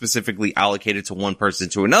was not specifically allocated to one person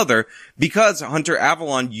to another, because Hunter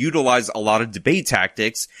Avallone utilized a lot of debate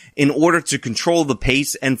tactics in order to control the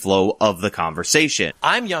pace and flow of the conversation.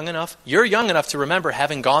 I'm young enough, you're young enough to remember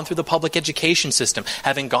having gone through the public education system,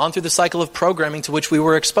 having gone through the cycle of programming to which we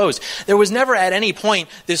were exposed. There was never at any point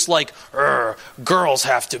this girls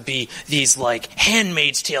have to be these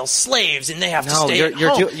Handmaid's Tale slaves and they have to stay at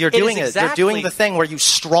home. You're doing it. You're doing the thing where you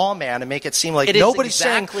straw man and make it seem like nobody's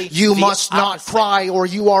saying you must not cry or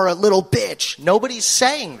you are a little bitch. Nobody's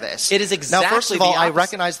saying this. It is exactly now, first of all, the I opposite.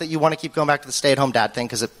 recognize that you want to keep going back to the stay-at-home dad thing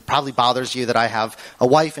because it probably bothers you that I have a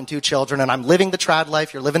wife and 2 children and I'm living the trad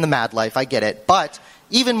life, you're living the mad life. I get it. But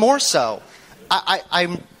even more so,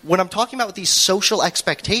 when I'm talking about these social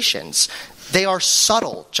expectations, they are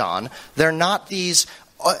subtle, John. They're not these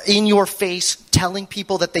in your face telling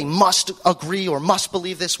people that they must agree or must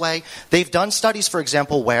believe this way. They've done studies, for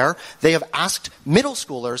example, where they have asked middle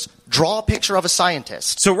schoolers draw a picture of a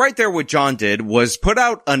scientist. So right there what John did was put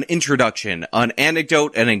out an introduction, an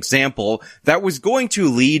anecdote, an example that was going to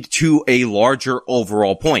lead to a larger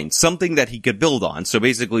overall point, something that he could build on. So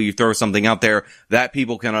basically you throw something out there that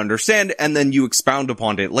people can understand and then you expound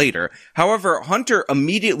upon it later. However, Hunter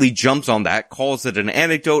immediately jumps on that, calls it an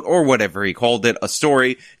anecdote or whatever he called it, a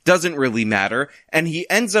story, doesn't really matter, and he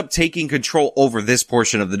ends up taking control over this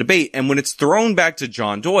portion of the debate. And when it's thrown back to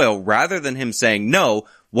John Doyle, rather than him saying no,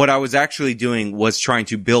 what I was actually doing was trying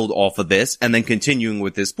to build off of this and then continuing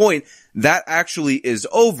with this point, that actually is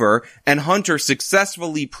over, and Hunter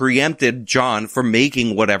successfully preempted John from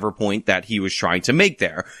making whatever point that he was trying to make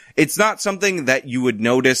there. It's not something that you would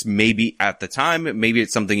notice maybe at the time, maybe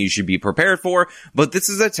it's something you should be prepared for, but this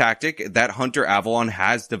is a tactic that Hunter Avallone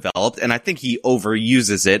has developed, and I think he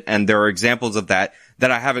overuses it, and there are examples of that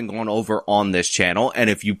I haven't gone over on this channel, and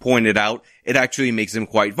if you point it out, it actually makes him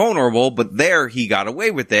quite vulnerable, but there he got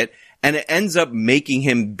away with it, and it ends up making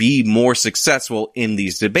him be more successful in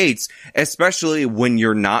these debates, especially when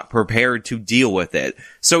you're not prepared to deal with it.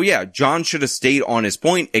 So yeah, John should have stayed on his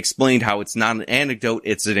point, explained how it's not an anecdote,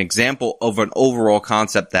 it's an example of an overall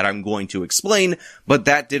concept that I'm going to explain, but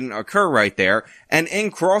that didn't occur right there. And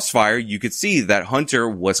in Crossfire, you could see that Hunter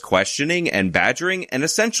was questioning and badgering and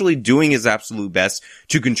essentially doing his absolute best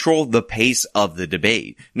to control the pace of the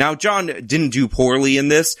debate. Now, John didn't do poorly in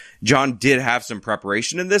this. John did have some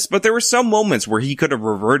preparation in this, but there were some moments where he could have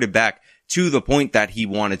reverted back to the point that he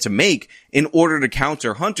wanted to make in order to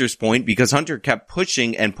counter Hunter's point, because Hunter kept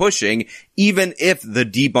pushing and pushing, even if the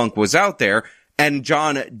debunk was out there. And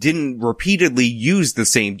John didn't repeatedly use the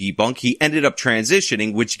same debunk. He ended up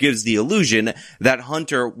transitioning, which gives the illusion that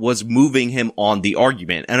Hunter was moving him on the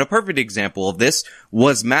argument. And a perfect example of this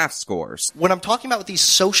was math scores. When I'm talking about these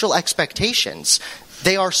social expectations,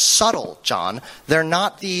 they are subtle, John. They're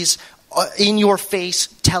not these in your face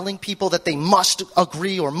telling people that they must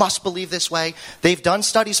agree or must believe this way. They've done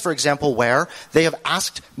studies, for example, where they have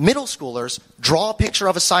asked middle schoolers, draw a picture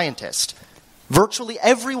of a scientist. Virtually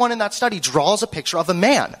everyone in that study draws a picture of a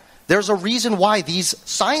man. There's a reason why these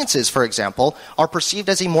sciences, for example, are perceived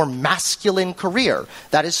as a more masculine career.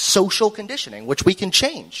 That is social conditioning, which we can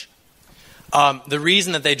change. The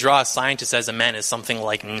reason that they draw scientists as a man is something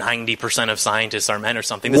like 90% of scientists are men or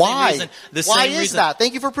something. Why? Why is that?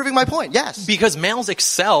 Thank you for proving my point. Yes. Because males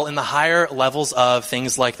excel in the higher levels of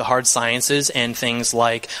things like the hard sciences and things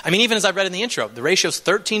like, even as I read in the intro, the ratio's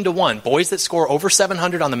 13-1. Boys that score over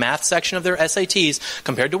 700 on the math section of their SATs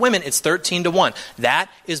compared to women, it's 13-1.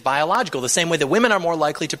 That is biological. The same way that women are more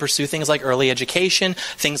likely to pursue things like early education,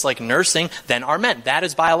 things like nursing, than are men. That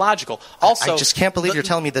is biological. Also, I just can't believe you're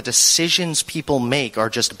telling me the decisions people make are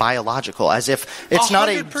just biological, as if it's 100%. Not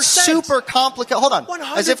a super complicated, hold on,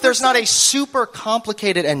 100%. As if there's not a super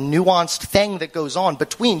complicated and nuanced thing that goes on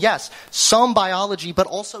between, yes, some biology, but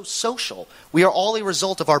also social. We are all a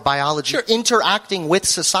result of our biology interacting with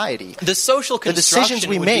society. The social construction, the decisions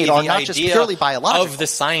we made are not just purely biological. Of the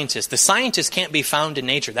scientist. The scientist can't be found in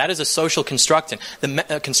nature. That is a social construction.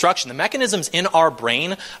 The mechanisms in our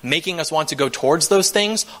brain making us want to go towards those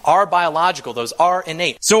things are biological. Those are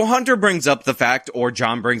innate. So Hunter brings up the fact, or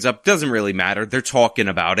John brings up, doesn't really matter, they're talking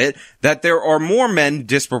about it, that there are more men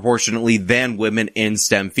disproportionately than women in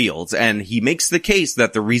STEM fields. And he makes the case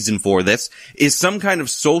that the reason for this is some kind of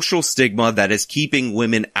social stigma that is keeping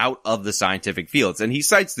women out of the scientific fields. And he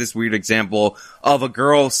cites this weird example of a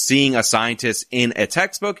girl seeing a scientist in a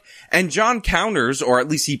textbook, and John counters, or at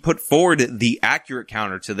least he put forward the accurate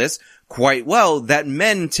counter to this quite well, that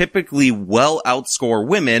men typically well outscore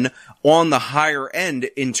women on the higher end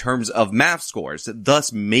in terms of math scores,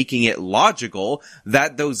 thus making it logical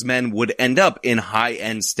that those men would end up in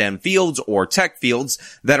high-end STEM fields or tech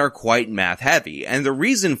fields that are quite math-heavy. And the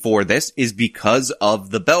reason for this is because of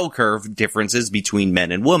the bell curve differences between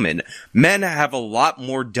men and women. Men have a lot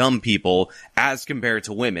more dumb people as compared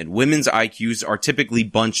to women. Women's IQs are typically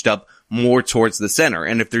bunched up more towards the center.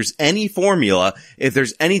 And if there's any formula, if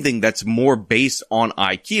there's anything that's more based on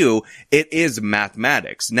IQ, it is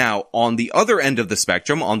mathematics. Now, on the other end of the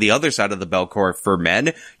spectrum, on the other side of the bell curve for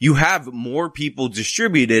men, you have more people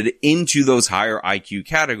distributed into those higher IQ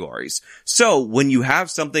categories. So when you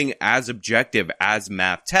have something as objective as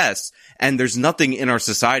math tests, and there's nothing in our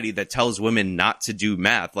society that tells women not to do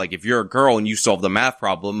math, like if you're a girl and you solve the math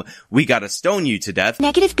problem, we gotta stone you to death.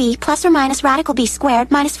 Negative b plus or minus radical b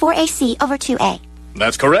squared minus 4ac over 2a.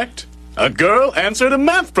 That's correct. A girl answered a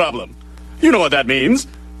math problem. You know what that means.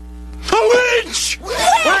 A witch!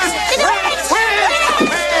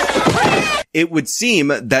 it would seem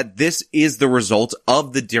that this is the result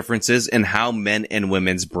of the differences in how men and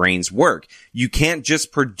women's brains work. You can't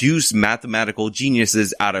just produce mathematical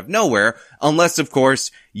geniuses out of nowhere, unless, of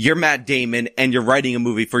course, you're Matt Damon and you're writing a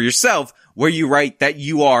movie for yourself where you write that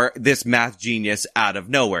you are this math genius out of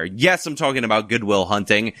nowhere. Yes, I'm talking about Good Will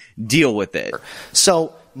Hunting. Deal with it.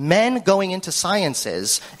 So men going into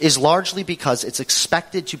sciences is largely because it's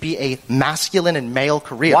expected to be a masculine and male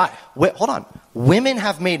career. Why? Hold on. Women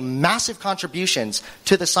have made massive contributions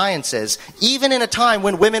to the sciences, even in a time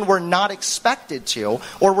when women were not expected to,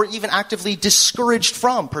 or were even actively discouraged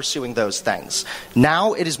from pursuing those things.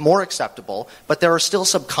 Now it is more acceptable, but there are still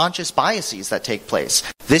subconscious biases that take place.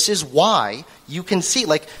 This is why you can see,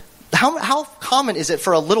 like, how common is it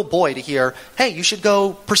for a little boy to hear, hey, you should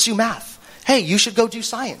go pursue math. Hey, you should go do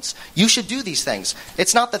science. You should do these things.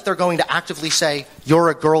 It's not that they're going to actively say, you're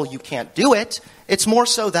a girl, you can't do it. It's more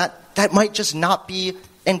so that might just not be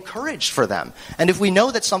encouraged for them. And if we know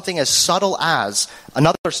that something as subtle as,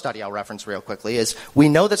 another study I'll reference real quickly, is we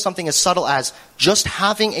know that something as subtle as just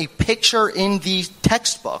having a picture in the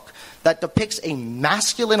textbook that depicts a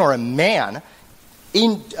masculine or a man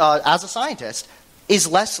in as a scientist is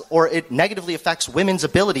less, or it negatively affects women's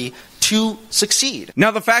ability to succeed.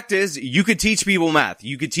 Now, the fact is, you could teach people math.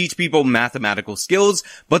 You could teach people mathematical skills,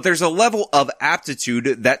 but there's a level of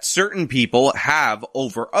aptitude that certain people have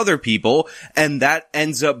over other people, and that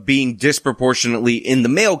ends up being disproportionately in the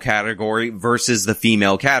male category versus the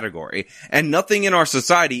female category. And nothing in our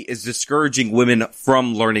society is discouraging women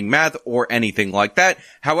from learning math or anything like that.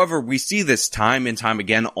 However, we see this time and time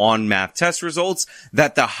again on math test results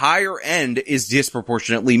that the higher end is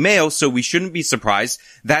disproportionately male, so we shouldn't be surprised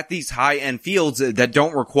that these high-end fields that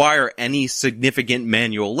don't require any significant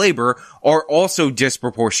manual labor are also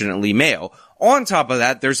disproportionately male. On top of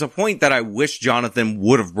that, there's a point that I wish Jonathan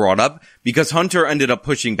would have brought up, because Hunter ended up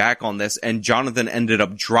pushing back on this and Jonathan ended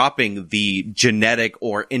up dropping the genetic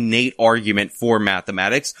or innate argument for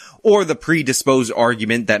mathematics, or the predisposed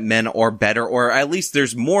argument that men are better, or at least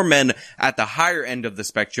there's more men at the higher end of the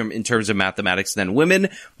spectrum in terms of mathematics than women.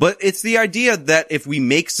 But it's the idea that if we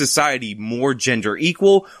make society more gender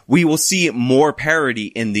equal, we will see more parity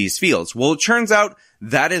in these fields. Well, it turns out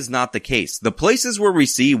that is not the case. The places where we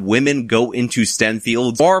see women go into STEM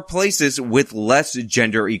fields are places with less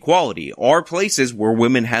gender equality, are places where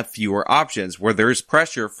women have fewer options, where there's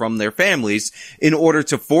pressure from their families in order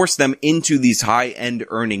to force them into these high-end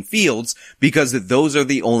earning fields, because those are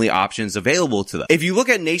the only options available to them. If you look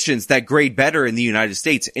at nations that grade better in the United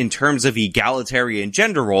States in terms of egalitarian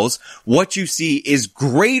gender roles, what you see is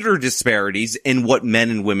greater disparities in what men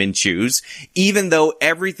and women choose, even though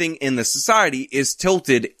everything in the society is tilted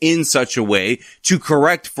in such a way to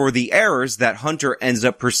correct for the errors that Hunter ends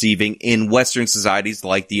up perceiving in Western societies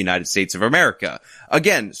like the United States of America.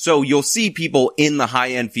 Again, so you'll see people in the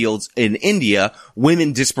high-end fields in India,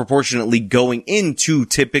 women disproportionately going into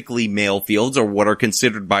typically male fields, or what are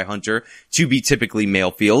considered by Hunter to be typically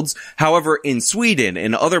male fields. However, in Sweden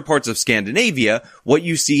and other parts of Scandinavia, what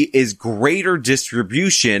you see is greater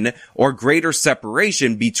distribution or greater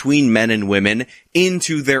separation between men and women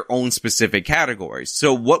into their own specific categories.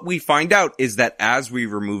 So what we find out is that as we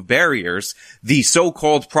remove barriers, the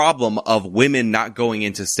so-called problem of women not going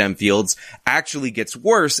into STEM fields actually gets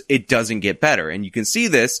worse. It doesn't get better. And you can see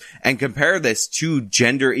this and compare this to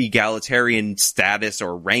gender egalitarian status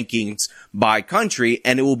or rankings by country,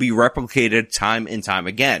 and it will be replicated time and time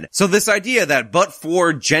again. So this idea that but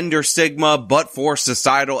for gender stigma, but for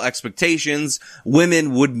societal expectations,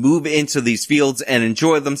 women would move into these fields and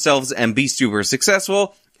enjoy themselves and be super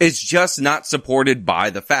successful, it's just not supported by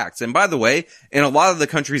the facts. And by the way, in a lot of the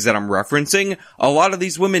countries that I'm referencing, a lot of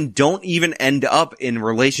these women don't even end up in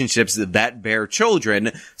relationships that bear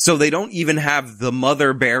children, so they don't even have the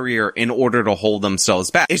mother barrier in order to hold themselves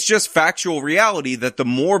back. It's just factual reality that the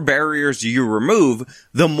more barriers you remove,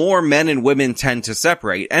 the more men and women tend to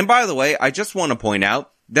separate. And by the way, I just want to point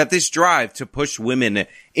out that this drive to push women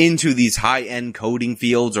into these high-end coding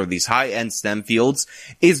fields or these high-end STEM fields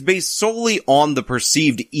is based solely on the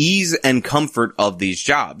perceived ease and comfort of these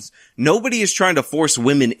jobs. Nobody is trying to force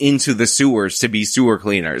women into the sewers to be sewer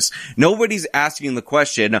cleaners. Nobody's asking the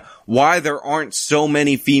question why there aren't so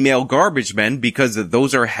many female garbage men, because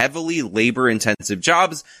those are heavily labor-intensive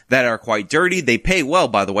jobs that are quite dirty. They pay well,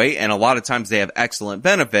 by the way, and a lot of times they have excellent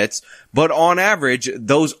benefits, but on average,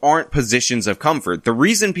 those aren't positions of comfort. The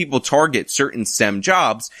reason people target certain STEM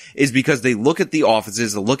jobs jobs is because they look at the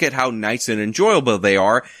offices, look at how nice and enjoyable they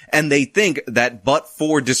are, and they think that but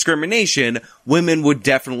for discrimination, women would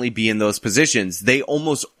definitely be in those positions. They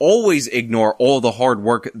almost always ignore all the hard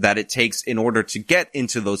work that it takes in order to get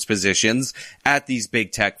into those positions at these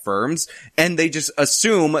big tech firms, and they just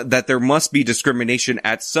assume that there must be discrimination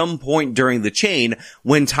at some point during the chain,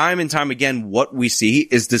 when time and time again what we see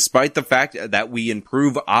is, despite the fact that we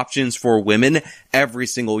improve options for women every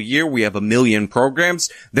single year, we have 1 million programs,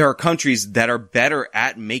 there are countries that are better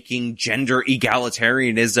at making gender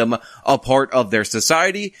egalitarianism a part of their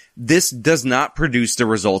society. This does not produce the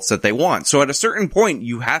results that they want. So at a certain point,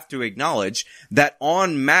 you have to acknowledge that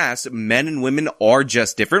en masse, men and women are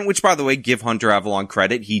just different, which, by the way, give Hunter Avallone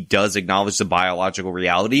credit. He does acknowledge the biological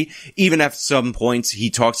reality. Even at some points, he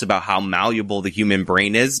talks about how malleable the human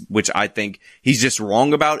brain is, which I think he's just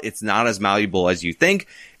wrong about. It's not as malleable as you think.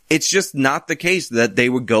 It's just not the case that they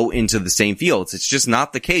would go into the same fields. It's just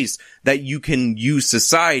not the case that you can use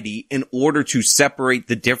society in order to separate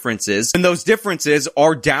the differences. And those differences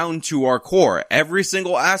are down to our core. Every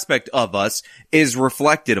single aspect of us is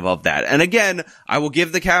reflective of that. And again, I will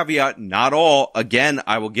give the caveat, not all. Again,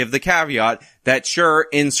 I will give the caveat that sure,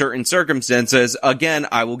 in certain circumstances, again,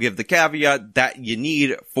 I will give the caveat that you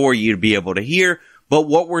need for you to be able to hear. But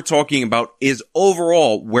what we're talking about is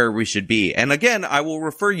overall where we should be. And again, I will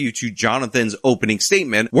refer you to Jonathan's opening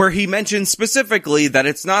statement, where he mentions specifically that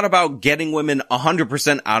it's not about getting women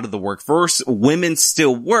 100% out of the workforce. Women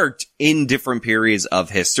still worked in different periods of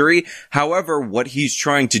history. However, what he's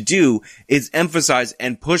trying to do is emphasize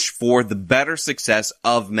and push for the better success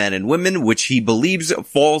of men and women, which he believes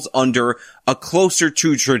falls under a closer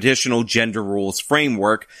to traditional gender roles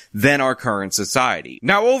framework than our current society.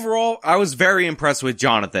 Now, overall, I was very impressed with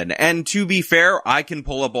Jonathan, and to be fair, I can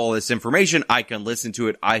pull up all this information, I can listen to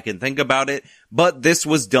it, I can think about it, but this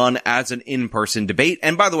was done as an in-person debate,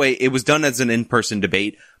 and by the way, it was done as an in-person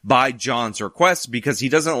debate by John's request, because he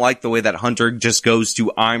doesn't like the way that Hunter just goes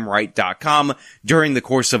to imright.com during the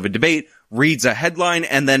course of a debate, reads a headline,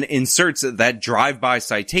 and then inserts that drive-by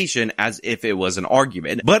citation as if it was an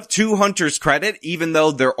argument. But to Hunter's credit, even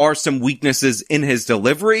though there are some weaknesses in his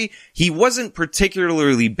delivery, he wasn't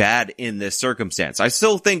particularly bad in this circumstance. I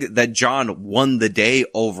still think that John won the day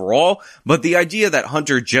overall, but the idea that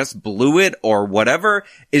Hunter just blew it or whatever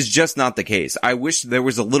is just not the case. I wish there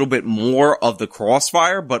was a little bit more of the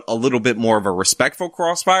crossfire, but a little bit more of a respectful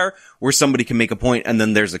crossfire, where somebody can make a point and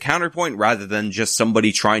then there's a counterpoint, rather than just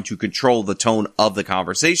somebody trying to control the tone of the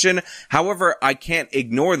conversation. However, I can't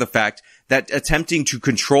ignore the fact that attempting to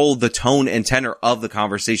control the tone and tenor of the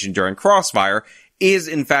conversation during Crossfire is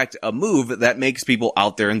in fact a move that makes people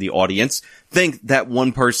out there in the audience think that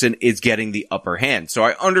one person is getting the upper hand. So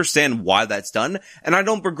I understand why that's done, and I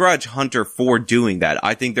don't begrudge Hunter for doing that.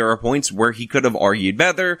 I think there are points where he could have argued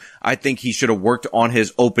better. I think he should have worked on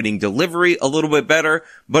his opening delivery a little bit better.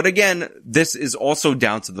 But again, this is also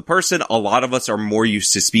down to the person. A lot of us are more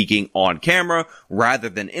used to speaking on camera rather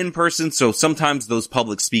than in person, so sometimes those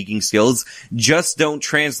public speaking skills just don't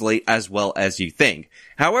translate as well as you think.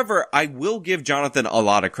 However, I will give Jonathan a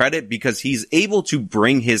lot of credit because he's able to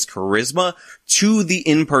bring his charisma to the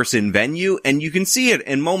in-person venue, and you can see it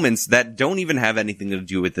in moments that don't even have anything to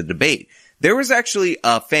do with the debate. There was actually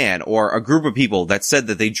a fan or a group of people that said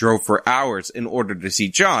that they drove for hours in order to see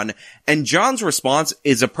John, and John's response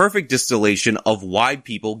is a perfect distillation of why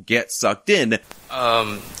people get sucked in.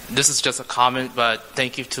 This is just a comment, but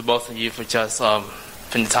thank you to both of you for just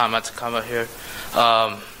putting the time out to come out here.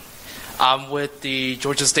 I'm with the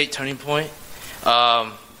Georgia State Turning Point,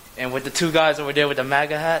 and with the two guys over there with the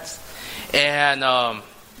MAGA hats, and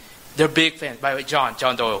they're big fans. By the way, John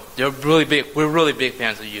Doyle, they're really big. We're really big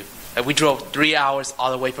fans of you. Like, we drove 3 hours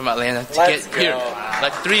all the way from Atlanta to get here,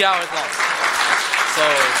 like 3 hours long. So,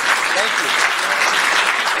 thank you.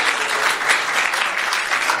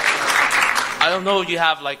 I don't know if you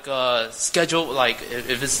have like a schedule, like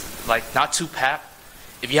if it's like not too packed.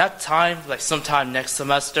 If you have time, like sometime next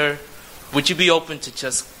semester, would you be open to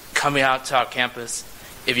just coming out to our campus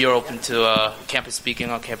if you're open to campus speaking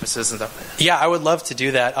on campuses and stuff? Yeah, I would love to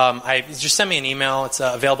do that. Just send me an email. It's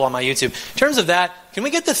available on my YouTube. In terms of that, can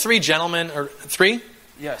we get the three gentlemen, or three?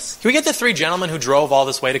 Yes. Can we get the three gentlemen who drove all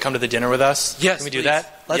this way to come to the dinner with us? Yes, Can we do please.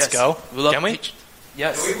 that? Let's go. Can we?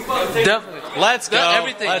 Yes. Definitely. Let's go.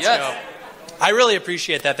 Everything. Let's go. I really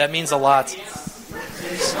appreciate that. That means a lot.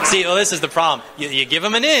 See, well, this is the problem. You give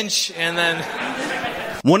them an inch, and then...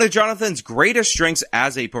 One of Jonathan's greatest strengths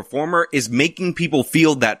as a performer is making people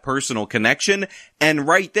feel that personal connection, and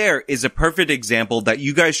right there is a perfect example that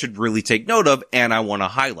you guys should really take note of, and I want to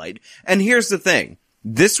highlight. And here's the thing.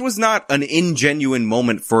 This was not an ingenuine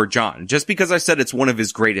moment for John. Just because I said it's one of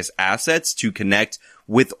his greatest assets to connect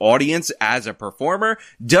with audience as a performer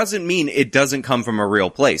doesn't mean it doesn't come from a real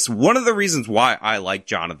place. One of the reasons why I like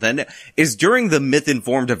Jonathan is during the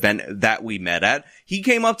Myth-Informed event that we met at, he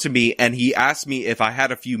came up to me and he asked me if I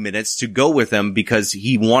had a few minutes to go with him because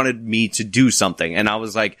he wanted me to do something. And I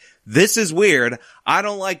was like, this is weird. I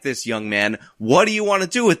don't like this, young man. What do you want to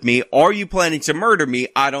do with me? Are you planning to murder me?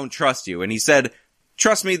 I don't trust you. And he said,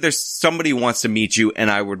 trust me, there's somebody who wants to meet you, and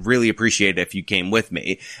I would really appreciate it if you came with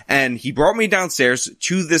me. And he brought me downstairs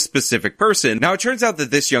to this specific person. Now, it turns out that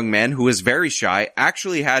this young man, who is very shy,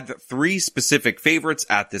 actually had 3 specific favorites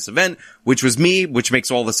at this event, which was me, which makes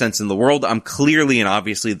all the sense in the world. I'm clearly and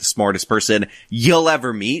obviously the smartest person you'll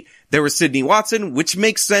ever meet. There was Sydney Watson, which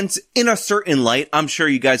makes sense in a certain light. I'm sure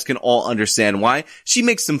you guys can all understand why. She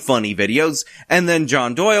makes some funny videos. And then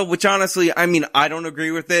John Doyle, which honestly, I mean, I don't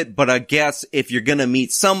agree with it, but I guess if you're gonna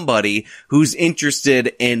meet somebody who's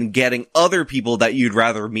interested in getting other people that you'd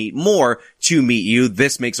rather meet more to meet you,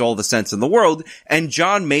 this makes all the sense in the world. And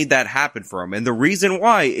John made that happen for him. And the reason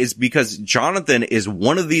why is because Jonathan is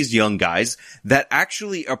one of these young guys that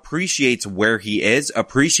actually appreciates where he is,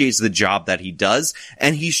 appreciates the job that he does,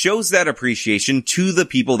 and he shows that appreciation to the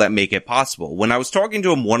people that make it possible. When I was talking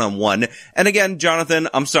to him one-on-one, and again, Jonathan,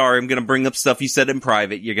 I'm sorry, I'm gonna bring up stuff you said in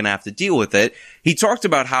private, you're gonna have to deal with it. He talked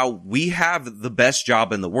about how we have the best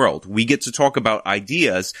job in the world. We get to talk about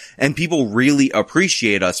ideas, and people really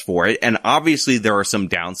appreciate us for it, and obviously there are some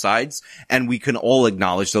downsides, and we can all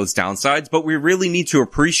acknowledge those downsides, but we really need to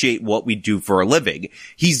appreciate what we do for a living.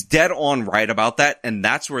 He's dead on right about that, and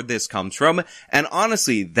that's where this comes from. And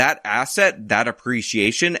honestly, that asset, that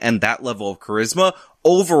appreciation, and that level of charisma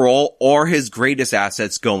overall are his greatest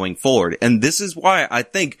assets going forward. And this is why I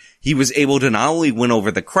think he was able to not only win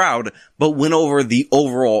over the crowd, but win over the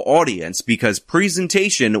overall audience, because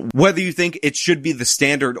presentation, whether you think it should be the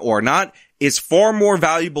standard or not, is far more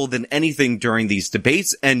valuable than anything during these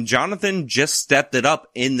debates, and Jonathan just stepped it up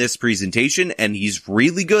in this presentation, and he's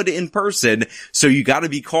really good in person, so you gotta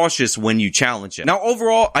be cautious when you challenge him. Now,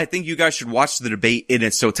 overall, I think you guys should watch the debate in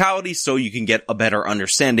its totality so you can get a better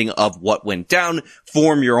understanding of what went down,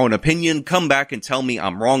 form your own opinion, come back and tell me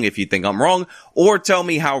I'm wrong if you think I'm wrong, or tell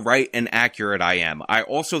me how right and accurate I am. I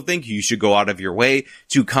also think you should go out of your way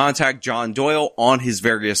to contact John Doyle on his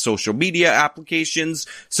various social media applications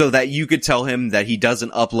so that you could tell him that he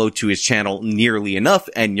doesn't upload to his channel nearly enough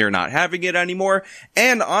and you're not having it anymore.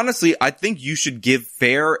 And honestly, I think you should give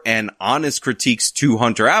fair and honest critiques to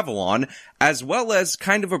Hunter Avallone, as well as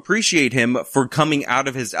kind of appreciate him for coming out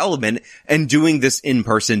of his element and doing this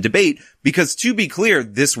in-person debate. Because to be clear,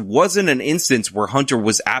 this wasn't an instance where Hunter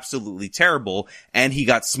was absolutely terrible and he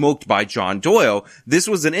got smoked by John Doyle. This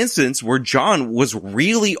was an instance where John was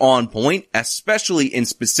really on point, especially in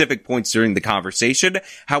specific points during the conversation.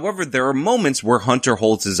 However, there are moments where Hunter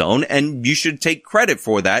holds his own, and you should take credit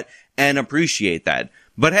for that and appreciate that.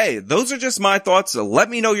 But hey, those are just my thoughts. Let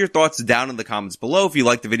me know your thoughts down in the comments below. If you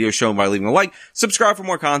like the video, show them by leaving a like, subscribe for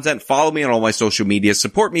more content, follow me on all my social media,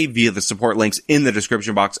 support me via the support links in the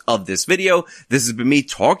description box of this video. This has been me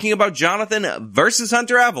talking about Jonathan versus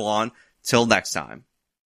Hunter Avallone. Till next time.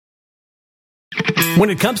 When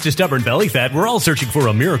it comes to stubborn belly fat, we're all searching for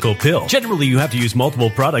a miracle pill. Generally, you have to use multiple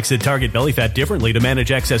products that target belly fat differently to manage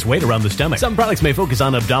excess weight around the stomach. Some products may focus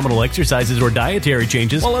on abdominal exercises or dietary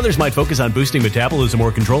changes, while others might focus on boosting metabolism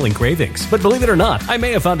or controlling cravings. But believe it or not, I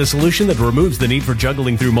may have found a solution that removes the need for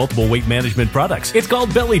juggling through multiple weight management products. It's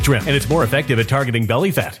called Belly Trim, and it's more effective at targeting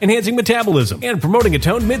belly fat, enhancing metabolism, and promoting a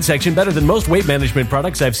toned midsection better than most weight management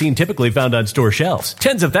products I've seen typically found on store shelves.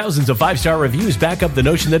 Tens of thousands of 5-star reviews back up the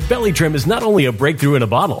notion that Belly Trim is not only a breakthrough in a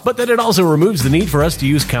bottle, but that it also removes the need for us to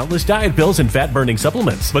use countless diet pills and fat-burning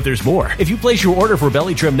supplements. But there's more. If you place your order for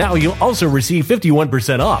Belly Trim now, you'll also receive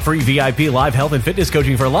 51% off, free VIP live health and fitness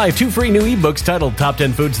coaching for life, 2 free new ebooks titled Top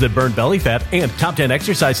 10 Foods That Burn Belly Fat and Top 10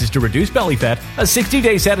 Exercises to Reduce Belly Fat, a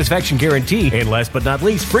 60-day satisfaction guarantee, and last but not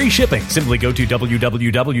least, free shipping. Simply go to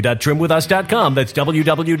www.trimwithus.com. That's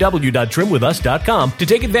www.trimwithus.com to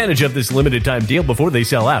take advantage of this limited time deal before they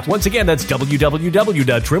sell out. Once again, that's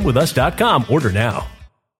www.trimwithus.com. Order now.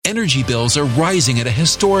 Energy bills are rising at a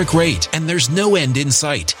historic rate, and there's no end in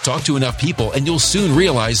sight. Talk to enough people and you'll soon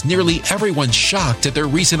realize nearly everyone's shocked at their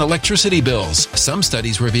recent electricity bills. Some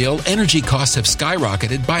studies reveal energy costs have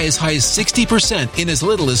skyrocketed by as high as 60% in as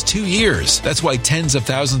little as 2 years. That's why tens of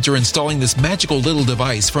thousands are installing this magical little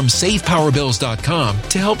device from SavePowerBills.com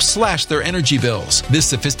to help slash their energy bills. This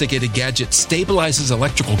sophisticated gadget stabilizes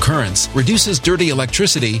electrical currents, reduces dirty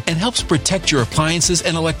electricity, and helps protect your appliances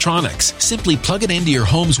and electronics. Simply plug it into your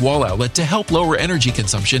home home's wall outlet to help lower energy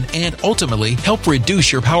consumption and ultimately help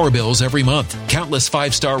reduce your power bills every month. Countless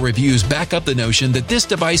 5-star reviews back up the notion that this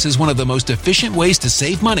device is one of the most efficient ways to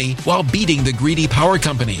save money while beating the greedy power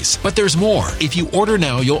companies. But there's more. If you order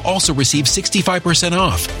now, you'll also receive 65%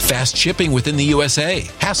 off, fast shipping within the USA,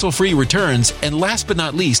 hassle-free returns, and last but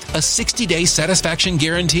not least, a 60-day satisfaction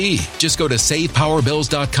guarantee. Just go to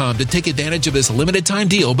SavePowerBills.com to take advantage of this limited time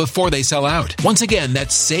deal before they sell out. Once again,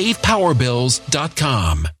 that's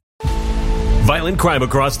SavePowerBills.com. Violent crime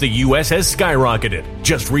across the U.S. has skyrocketed.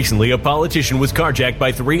 Just recently, a politician was carjacked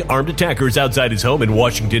by 3 armed attackers outside his home in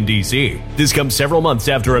Washington, D.C. This comes several months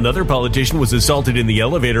after another politician was assaulted in the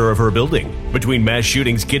elevator of her building. Between mass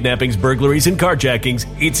shootings, kidnappings, burglaries, and carjackings,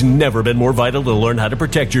 it's never been more vital to learn how to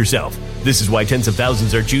protect yourself. This is why tens of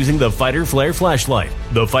thousands are choosing the Fighter Flare flashlight.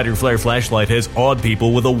 The Fighter Flare flashlight has awed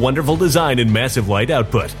people with a wonderful design and massive light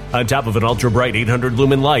output. On top of an ultra-bright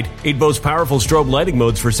 800-lumen light, it boasts powerful strobe lighting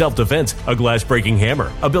modes for self-defense, a glass-breaking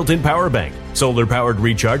hammer, a built-in power bank, solar-powered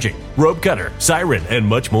recharging, rope cutter, siren, and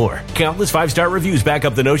much more. Countless 5-star reviews back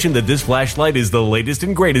up the notion that this flashlight is the latest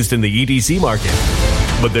and greatest in the EDC market.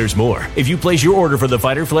 But there's more. If you place your order for the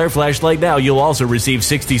Fighter Flare flashlight now, you'll also receive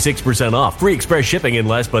 66% off, free express shipping, and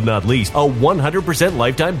last but not least, a 100%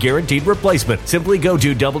 lifetime guaranteed replacement. Simply go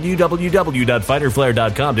to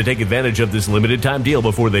www.fighterflare.com to take advantage of this limited time deal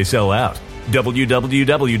before they sell out.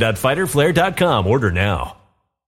 www.fighterflare.com. Order now.